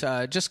Development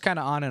just kind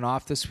of on and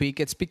off this week.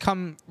 It's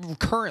become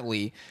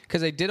currently,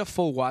 because I did a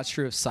full watch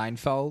through of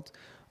Seinfeld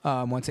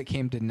once it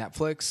came to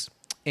Netflix.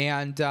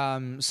 And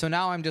so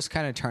now I'm just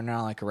kind of turning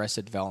on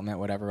Arrested Development,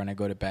 whatever, when I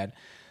go to bed.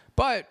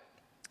 But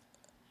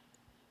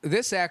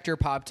this actor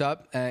popped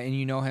up, and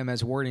you know him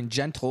as Warden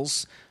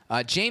Gentles,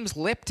 James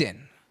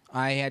Lipton.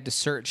 I had to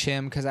search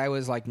him because I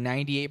was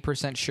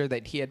 98% sure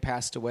that he had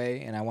passed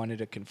away, and I wanted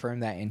to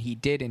confirm that, and he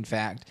did, in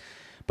fact.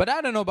 But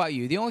I don't know about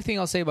you. The only thing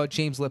I'll say about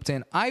James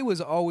Lipton, I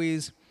was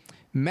always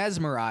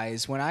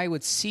mesmerized when I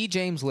would see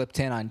James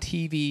Lipton on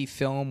TV,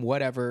 film,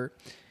 whatever.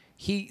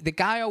 The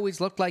guy always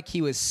looked like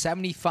he was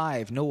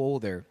 75, no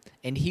older,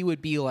 and he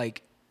would be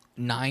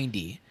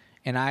 90.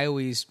 And I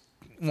always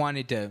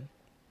wanted to,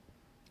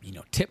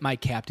 tip my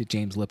cap to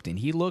James Lipton.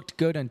 He looked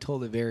good until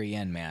the very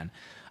end, man.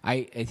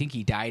 I think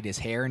he dyed his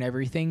hair and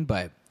everything,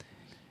 but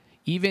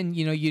even,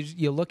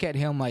 you look at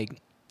him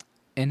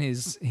in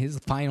his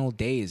final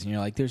days, and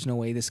you're there's no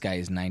way this guy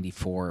is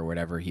 94 or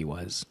whatever he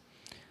was.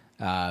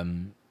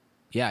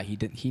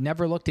 He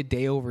never looked a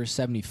day over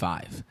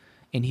 75,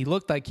 and he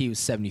looked like he was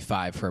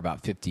 75 for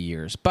about 50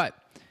 years, but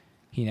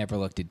he never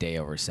looked a day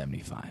over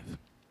 75.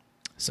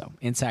 So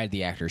inside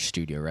the actor's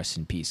studio, rest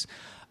in peace.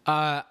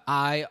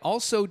 I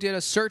also did a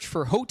search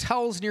for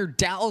hotels near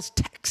Dallas,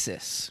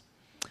 Texas.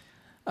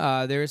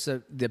 There's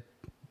the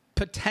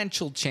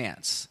potential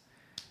chance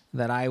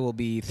that I will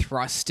be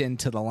thrust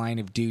into the line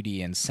of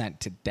duty and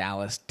sent to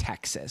Dallas,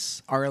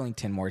 Texas,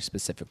 Arlington more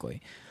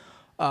specifically,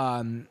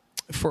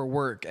 for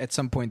work at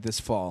some point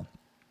this fall.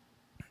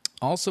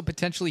 Also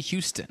potentially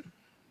Houston.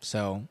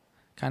 So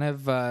kind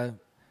of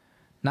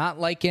not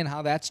liking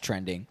how that's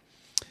trending.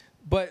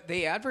 But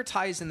they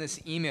advertised in this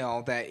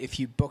email that if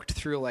you booked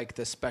through like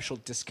the special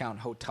discount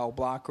hotel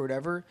block or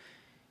whatever,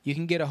 you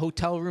can get a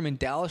hotel room in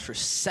Dallas for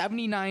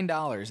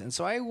 $79. And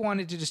so I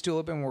wanted to just do a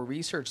little bit more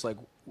research, like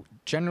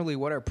generally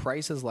what are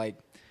prices like,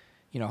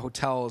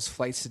 hotels,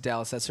 flights to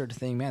Dallas, that sort of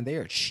thing. Man, they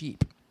are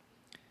cheap.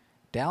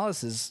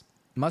 Dallas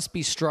must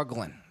be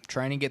struggling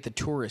trying to get the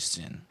tourists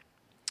in.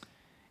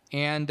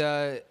 And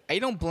I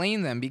don't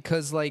blame them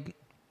because, like,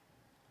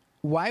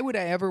 why would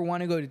I ever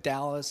want to go to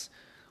Dallas?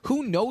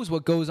 Who knows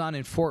what goes on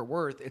in Fort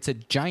Worth? It's a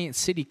giant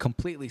city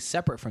completely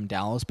separate from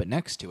Dallas, but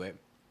next to it.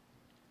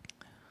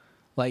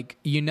 Like,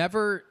 you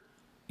never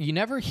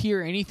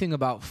hear anything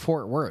about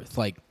Fort Worth.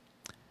 Like,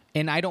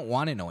 and I don't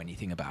want to know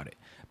anything about it.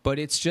 But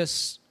it's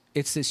this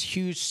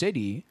huge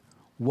city.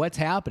 What's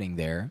happening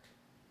there?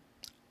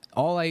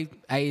 I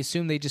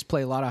assume they just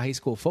play a lot of high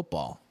school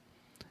football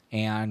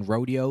and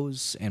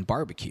rodeos and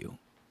barbecue.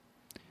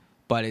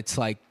 But it's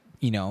like,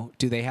 do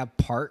they have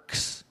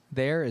parks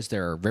there? Is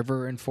there a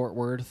river in Fort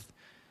Worth?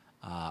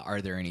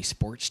 Are there any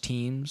sports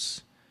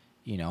teams?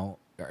 Are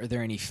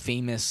there any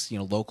famous,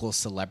 local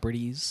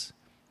celebrities?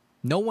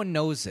 No one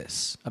knows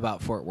this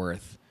about Fort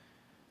Worth.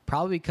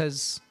 Probably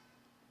because,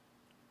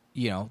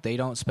 they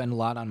don't spend a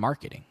lot on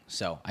marketing.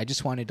 So I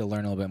just wanted to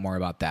learn a little bit more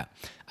about that.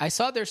 I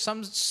saw there's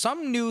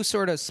some new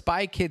sort of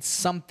Spy Kids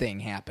something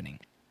happening.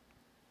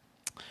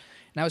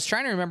 And I was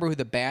trying to remember who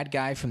the bad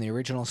guy from the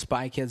original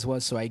Spy Kids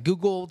was, so I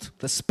Googled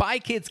the Spy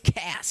Kids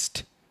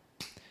cast.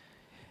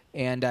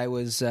 And I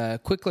was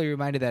quickly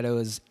reminded that it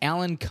was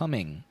Alan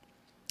Cumming,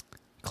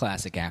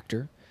 classic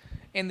actor.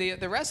 And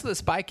the rest of the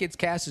Spy Kids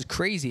cast is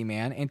crazy,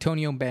 man.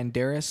 Antonio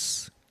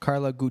Banderas,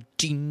 Carla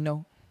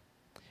Gugino,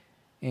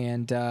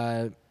 and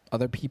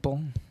other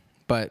people.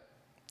 But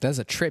that's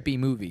a trippy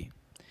movie.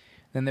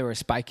 Then there were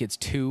Spy Kids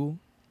 2.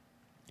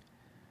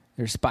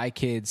 There's Spy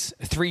Kids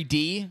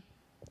 3D.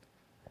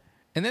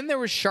 And then there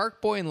was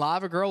Shark Boy and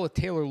Lava Girl with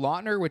Taylor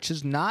Lautner, which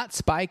is not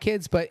Spy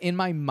Kids, but in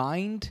my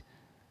mind,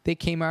 they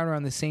came out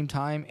around the same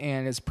time,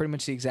 and it's pretty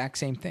much the exact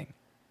same thing.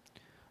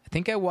 I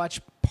think I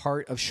watched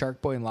part of Shark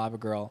Boy and Lava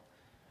Girl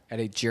at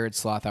a Jared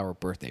Slothauer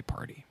birthday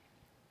party.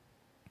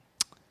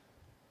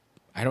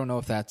 I don't know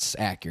if that's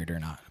accurate or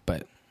not,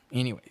 but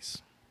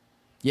anyways.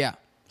 Yeah,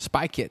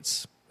 Spy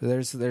Kids.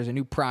 There's a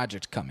new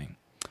project coming.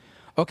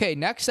 Okay,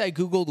 next I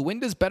Googled,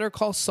 when does Better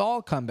Call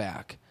Saul come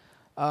back?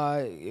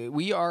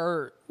 We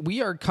are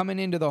coming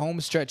into the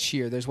home stretch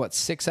here. There's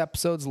 6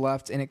 episodes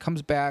left, and it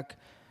comes back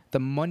the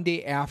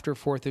Monday after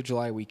 4th of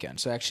July weekend.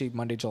 So actually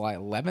Monday, July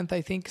 11th,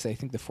 I think, because I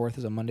think the 4th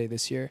is a Monday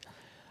this year.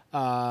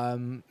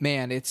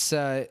 Man, it's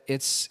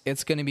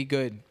going to be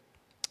good,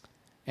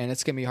 and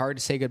it's going to be hard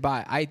to say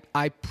goodbye.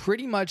 I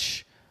pretty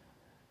much,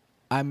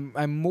 I'm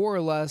more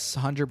or less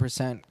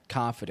 100%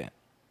 confident.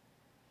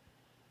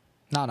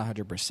 Not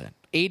 100%.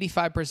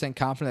 85%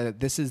 confident that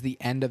this is the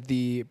end of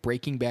the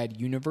Breaking Bad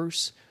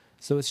universe.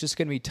 So it's just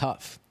going to be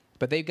tough.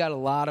 But they've got a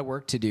lot of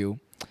work to do.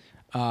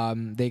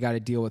 They got to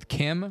deal with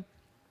Kim.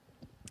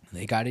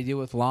 They got to deal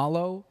with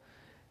Lalo.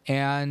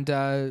 And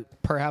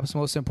perhaps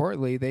most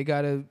importantly, they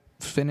got to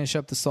finish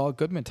up the Saul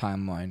Goodman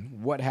timeline.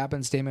 What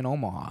happens to him in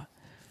Omaha?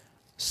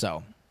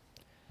 So,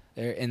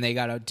 and they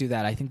got to do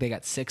that. I think they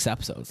got 6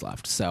 episodes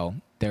left. So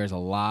there's a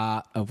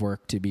lot of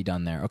work to be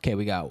done there. Okay,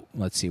 we got,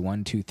 let's see,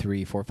 1, 2,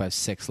 3, 4, 5,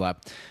 6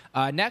 left.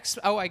 Next,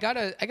 I got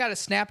a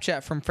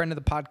Snapchat from friend of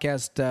the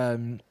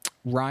podcast,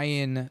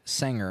 Ryan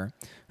Sanger,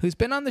 who's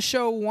been on the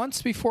show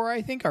once before,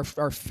 I think,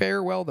 our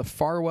Farewell to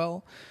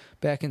Farwell,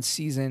 back in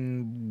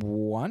season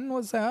 1,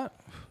 was that?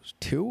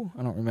 2?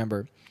 I don't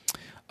remember.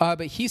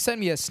 But he sent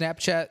me a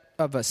Snapchat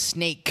of a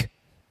snake,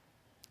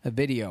 a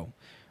video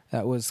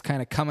that was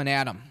kind of coming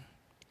at him.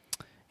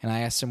 And I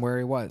asked him where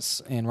he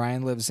was. And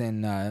Ryan lives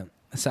in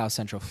South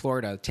Central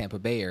Florida, Tampa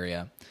Bay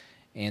area.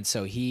 And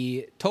so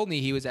he told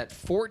me he was at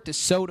Fort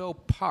DeSoto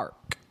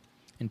Park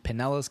in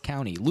Pinellas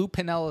County, Lou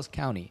Pinellas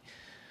County.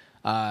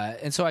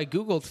 And so I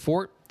Googled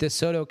Fort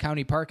DeSoto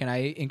County Park, and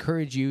I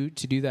encourage you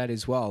to do that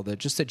as well.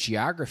 Just the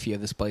geography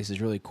of this place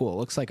is really cool. It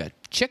looks like a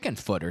chicken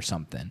foot or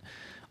something.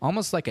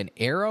 Almost like an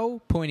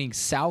arrow pointing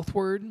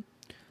southward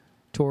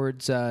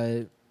towards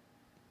the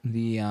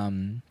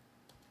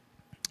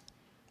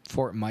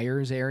Fort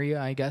Myers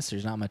area, I guess.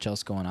 There's not much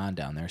else going on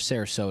down there.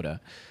 Sarasota,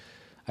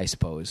 I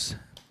suppose.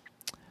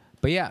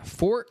 But yeah,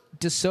 Fort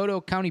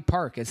DeSoto County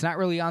Park. It's not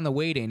really on the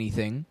way to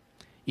anything.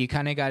 You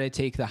kind of got to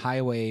take the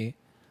highway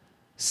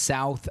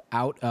south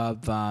out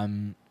of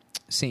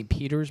St.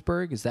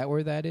 Petersburg. Is that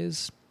where that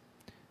is?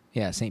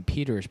 Yeah, St.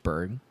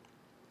 Petersburg.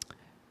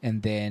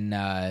 And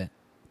then,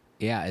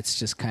 it's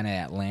just kind of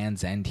at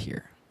Land's End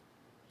here.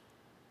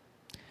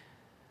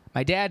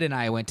 My dad and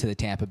I went to the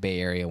Tampa Bay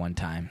area one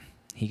time.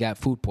 He got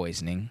food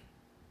poisoning.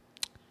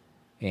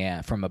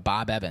 Yeah, from a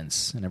Bob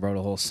Evans, and I wrote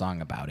a whole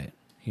song about it.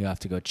 You'll have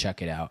to go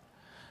check it out.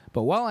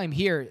 But while I'm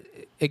here,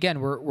 again,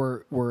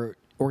 we're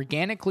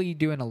organically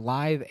doing a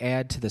live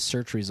ad to the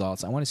search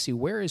results. I want to see,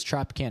 where is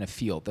Tropicana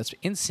Field? That's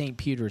in St.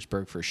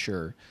 Petersburg for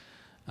sure.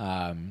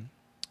 That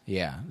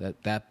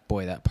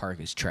park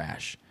is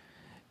trash.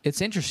 It's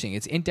interesting.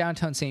 It's in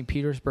downtown St.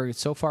 Petersburg. It's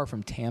so far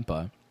from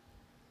Tampa.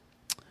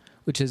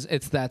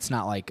 That's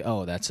not like,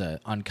 oh, that's a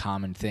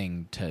uncommon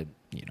thing to,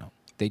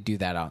 they do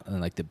that out in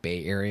like the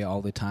Bay Area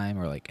all the time,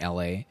 or like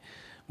LA,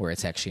 where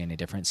it's actually in a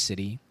different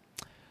city.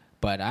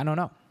 But I don't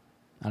know,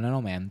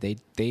 man.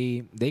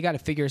 They got to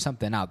figure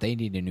something out. They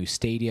need a new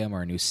stadium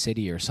or a new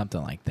city or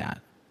something like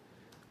that.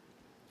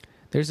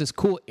 There's this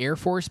cool Air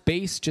Force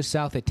base just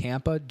south of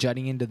Tampa,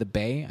 jutting into the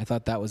bay. I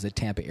thought that was the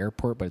Tampa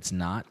airport, but it's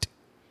not.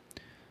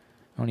 I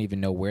don't even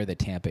know where the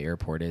Tampa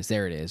airport is.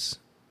 There it is,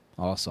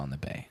 also on the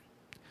bay.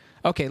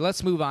 Okay,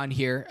 let's move on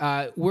here.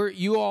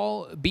 You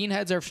all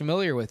Beanheads are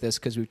familiar with this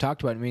because we've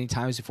talked about it many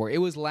times before. It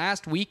was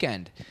last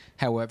weekend,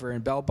 however,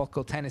 in Bell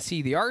Buckle,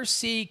 Tennessee, the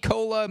RC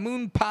Cola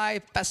Moon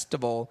Pie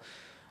Festival.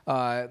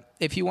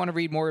 If you want to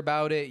read more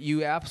about it,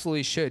 you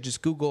absolutely should.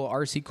 Just Google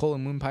RC Cola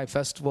Moon Pie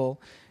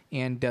Festival.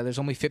 And there's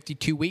only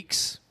 52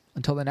 weeks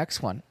until the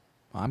next one.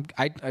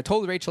 I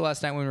told Rachel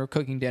last night when we were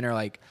cooking dinner,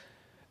 like,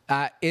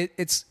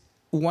 it's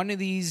one of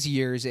these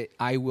years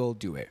I will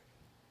do it.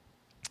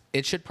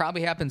 It should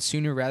probably happen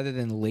sooner rather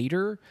than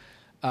later,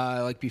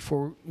 like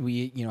before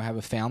we have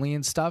a family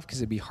and stuff,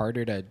 because it'd be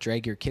harder to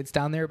drag your kids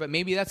down there. But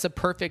maybe that's a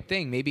perfect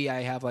thing. Maybe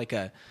I have like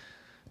a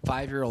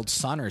 5-year-old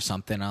son or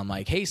something. I'm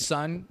like, hey,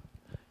 son,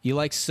 you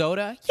like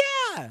soda?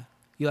 Yeah.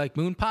 You like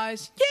moon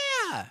pies?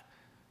 Yeah.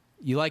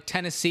 You like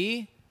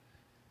Tennessee?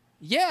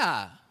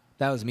 Yeah,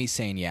 that was me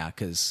saying yeah,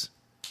 because,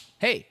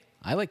 hey,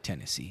 I like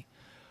Tennessee.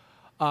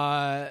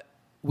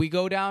 We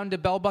go down to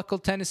Bell Buckle,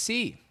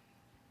 Tennessee,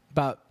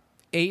 about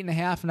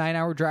 8.5,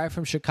 9-hour drive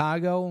from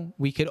Chicago.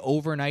 We could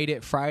overnight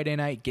it Friday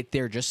night, get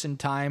there just in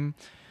time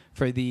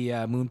for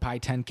the Moon Pie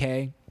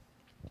 10K,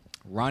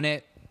 run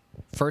it,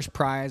 first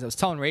prize. I was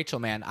telling Rachel,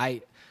 man,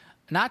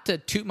 not to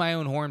toot my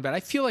own horn, but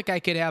I feel like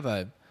I could have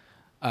a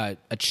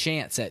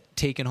chance at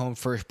taking home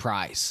first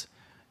prize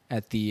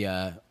at the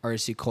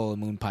RC Cola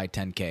Moon Pie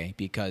 10K,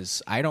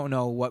 because I don't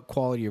know what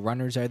quality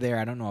runners are there.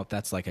 I don't know if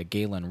that's like a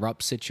Galen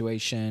Rupp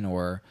situation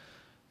or,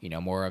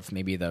 more of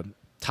maybe the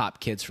top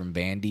kids from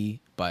Vandy,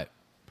 but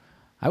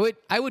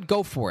I would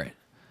go for it.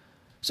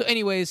 So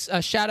anyways,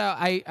 shout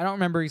out. I don't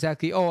remember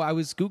exactly. Oh, I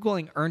was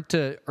Googling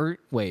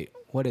wait,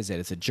 what is it?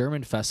 It's a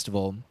German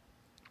festival.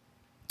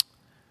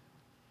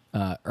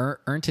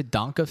 Ernte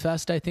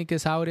Dankefest, I think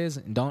is how it is.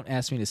 And don't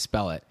ask me to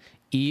spell it.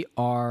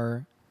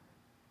 ERN,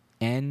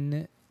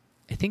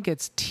 I think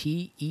it's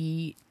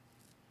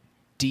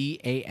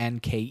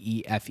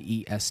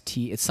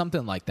TEDANKEFEST. It's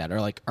something like that,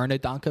 or like Ernte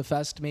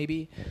Dankefest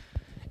maybe.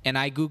 And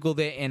I Googled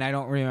it, and I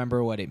don't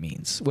remember what it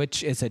means,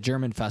 which is a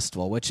German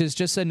festival, which is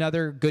just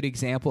another good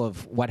example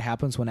of what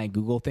happens when I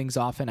Google things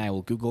often. I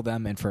will Google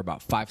them, and for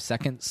about 5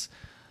 seconds,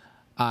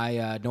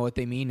 I know what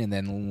they mean, and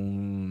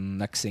then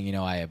next thing you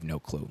know, I have no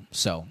clue.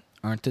 So,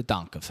 Ernte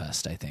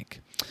Dankefest, I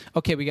think.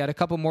 Okay, we got a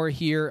couple more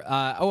here.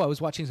 I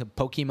was watching some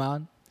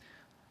Pokemon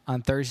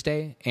on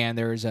Thursday, and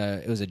it was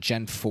a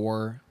Gen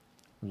 4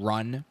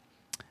 run,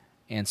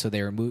 and so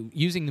they were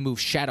using the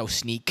move Shadow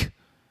Sneak,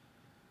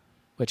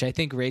 which I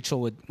think Rachel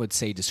would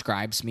say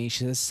describes me.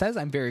 She says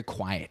I'm very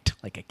quiet,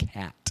 like a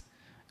cat.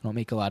 I don't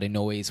make a lot of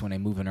noise when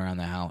I'm moving around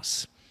the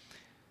house,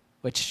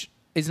 which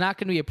is not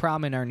going to be a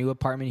problem in our new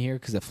apartment here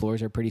because the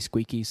floors are pretty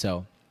squeaky,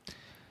 so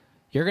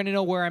you're going to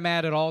know where I'm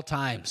at all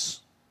times.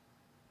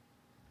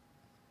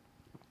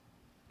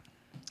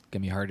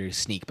 Gonna be harder to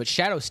sneak, but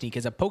Shadow Sneak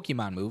is a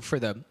Pokemon move for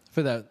the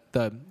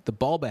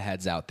Bulba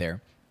heads out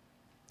there.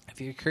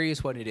 If you're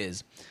curious what it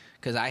is,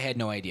 because I had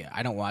no idea.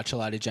 I don't watch a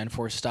lot of Gen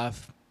 4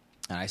 stuff,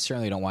 and I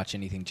certainly don't watch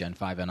anything Gen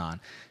 5 and on.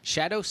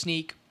 Shadow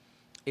Sneak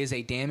is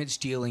a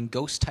damage-dealing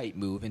ghost-type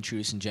move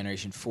introduced in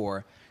Generation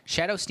 4.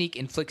 Shadow Sneak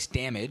inflicts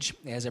damage.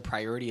 It has a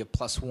priority of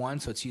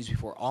 +1, so it's used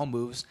before all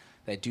moves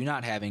that do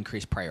not have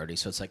increased priority,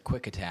 so it's like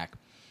Quick Attack.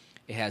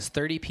 It has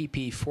 30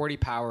 PP, 40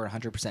 power, and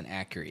 100%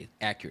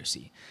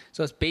 accuracy.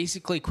 So it's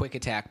basically Quick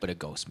Attack, but a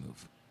ghost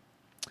move.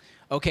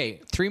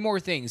 Okay, 3 more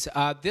things.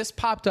 This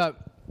popped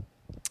up.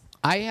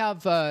 I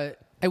have,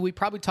 and we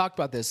probably talked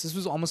about this. This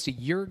was almost a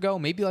year ago,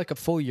 maybe like a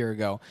full year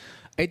ago.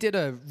 I did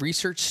a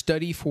research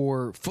study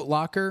for Foot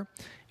Locker,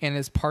 and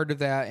as part of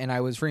that, and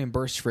I was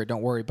reimbursed for it,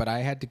 don't worry, but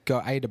I had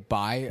to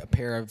buy a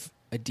pair of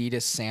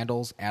Adidas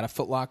sandals at a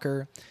Foot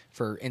Locker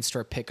for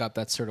in-store pickup.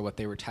 That's sort of what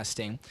they were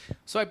testing.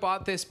 So I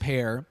bought this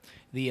pair,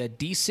 the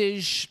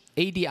Adisage,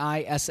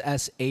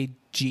 ADISSAGE,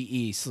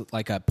 so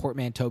like a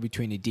portmanteau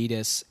between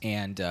Adidas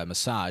and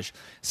Massage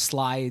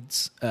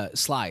slides. I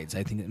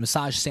think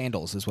Massage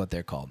sandals is what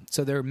they're called.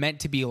 So they're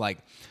meant to be like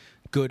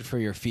good for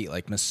your feet,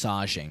 like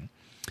massaging.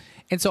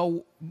 And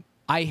so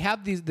I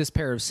have this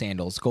pair of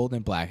sandals, gold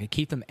and black. I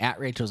keep them at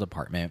Rachel's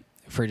apartment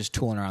for just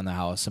tooling around the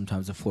house.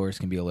 Sometimes the floors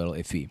can be a little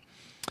iffy.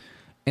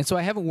 And so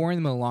I haven't worn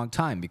them in a long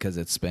time because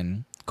it's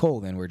been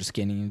cold and we're just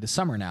getting into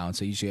summer now, and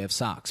so usually I have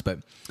socks. But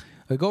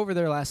I go over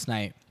there last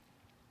night.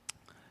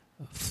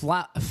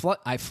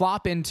 I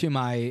flop into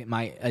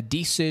my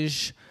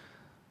Adisage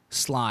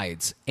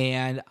slides,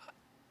 and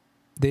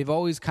they've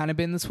always kind of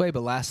been this way,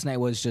 but last night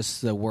was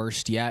just the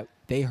worst yet.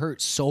 They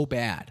hurt so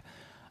bad.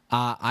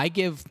 I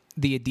give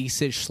the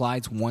Adisage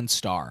slides 1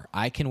 star.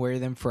 I can wear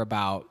them for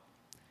about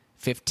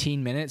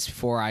 15 minutes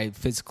before I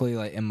physically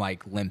am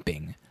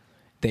limping.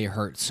 they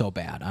hurt so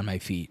bad on my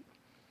feet.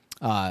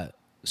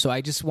 So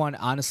I just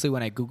honestly,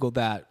 when I Googled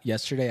that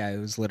yesterday, I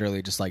was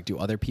literally just like, do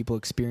other people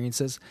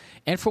experiences?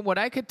 And from what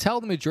I could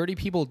tell, the majority of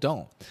people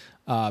don't.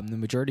 The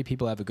majority of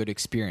people have a good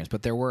experience,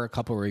 but there were a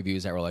couple of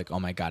reviews that were like, oh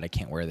my God, I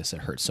can't wear this. It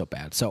hurts so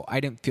bad. So I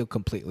didn't feel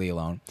completely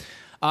alone.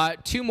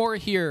 2 more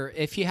here.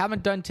 If you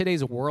haven't done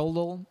today's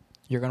Wordle,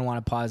 you're going to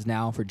want to pause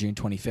now for June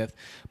 25th.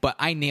 But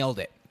I nailed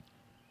it.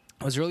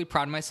 I was really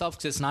proud of myself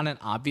because it's not an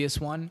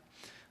obvious one.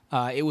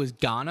 It was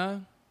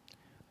Ghana,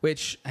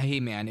 which,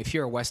 hey, man, if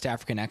you're a West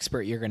African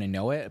expert, you're going to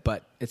know it.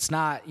 But it's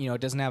not,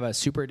 it doesn't have a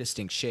super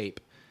distinct shape.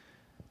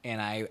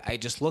 And I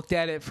just looked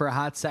at it for a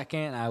hot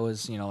second. I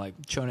was, like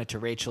showing it to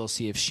Rachel,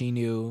 see if she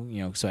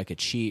knew, so I could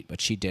cheat,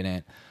 but she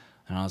didn't.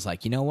 And I was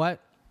like, you know what?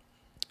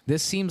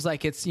 This seems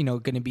like it's,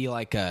 going to be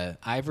like a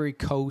Ivory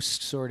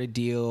Coast sort of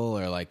deal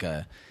or like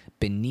a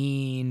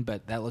Benin,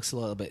 but that looks a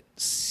little bit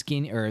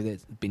skinny, or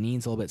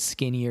Benin's a little bit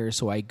skinnier.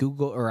 So I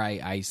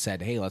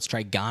said, hey, let's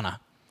try Ghana.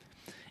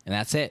 And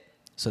that's it.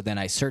 So then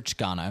I searched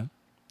Ghana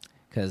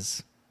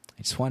because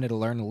I just wanted to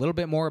learn a little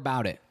bit more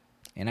about it.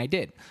 And I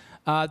did.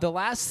 The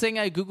last thing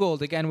I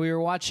Googled, again, we were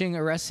watching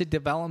Arrested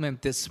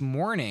Development this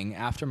morning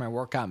after my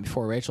workout,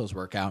 before Rachel's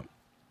workout.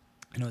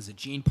 And it was a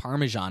Gene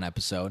Parmesan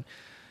episode.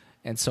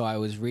 And so I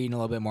was reading a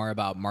little bit more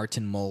about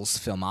Martin Mull's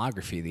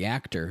filmography, the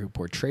actor who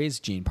portrays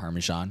Gene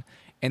Parmesan.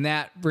 And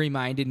that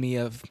reminded me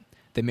of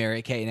the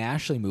Mary-Kate and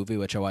Ashley movie,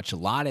 which I watched a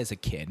lot as a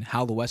kid,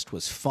 How the West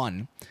Was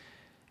Fun.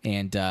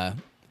 And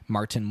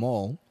Martin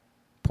Mull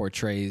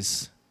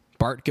portrays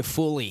Bart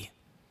Gafuli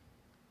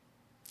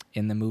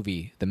in the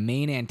movie, the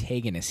main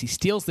antagonist. He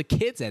steals the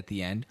kids at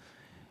the end,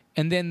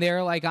 and then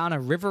they're like on a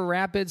river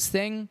rapids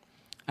thing.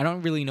 I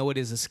don't really know what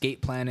his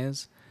escape plan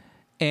is.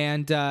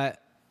 And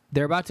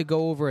they're about to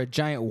go over a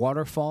giant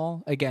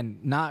waterfall. Again,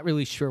 not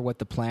really sure what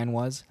the plan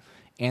was.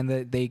 And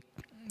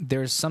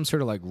there's some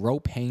sort of like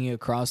rope hanging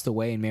across the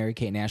way, and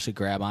Mary-Kate and Ashley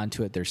grab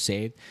onto it. They're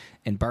saved.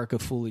 And Bart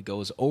Gafuli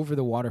goes over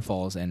the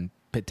waterfalls and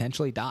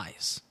potentially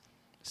dies.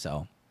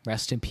 So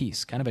rest in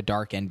peace. Kind of a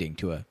dark ending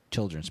to a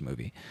children's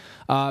movie.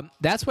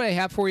 That's what I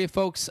have for you,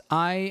 folks.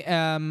 I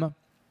am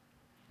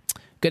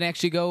going to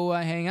actually go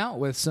hang out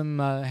with some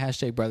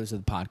hashtag brothers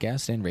of the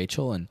podcast and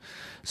Rachel and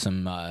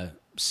some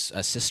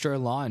a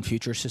sister-in-law and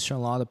future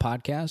sister-in-law of the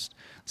podcast.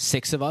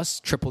 6 of us,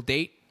 triple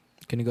date.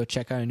 Going to go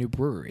check out a new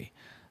brewery.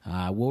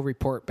 We'll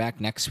report back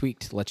next week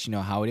to let you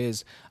know how it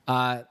is.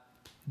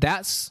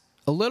 That's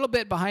a little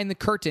bit behind the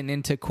curtain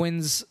into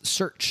Quinn's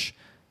search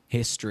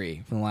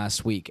history from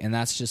last week, and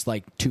that's just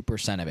like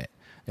 2% of it.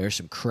 There's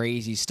some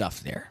crazy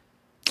stuff there.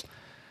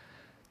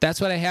 That's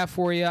what I have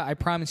for you. I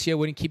promise you I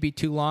wouldn't keep you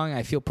too long.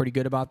 I feel pretty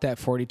good about that,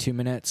 42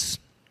 minutes.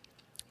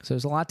 So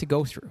there's a lot to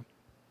go through.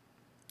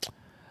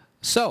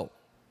 So,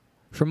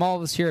 from all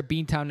of us here at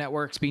Beantown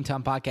Networks,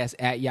 Beantown Podcast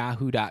at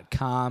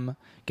yahoo.com.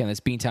 Again, that's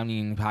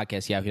Beantown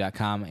Podcast,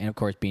 yahoo.com, and of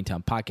course,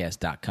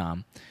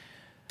 BeantownPodcast.com.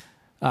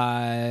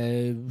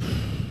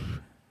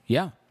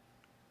 Yeah.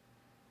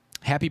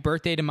 Happy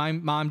birthday to my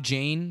mom,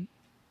 Jane,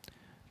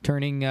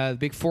 turning the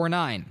big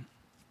 49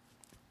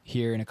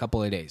 here in a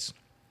couple of days.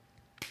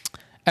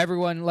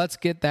 Everyone, let's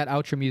get that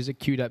outro music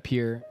queued up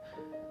here.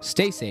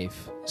 Stay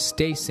safe,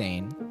 stay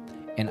sane,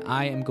 and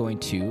I am going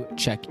to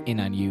check in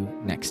on you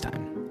next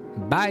time.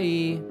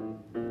 Bye.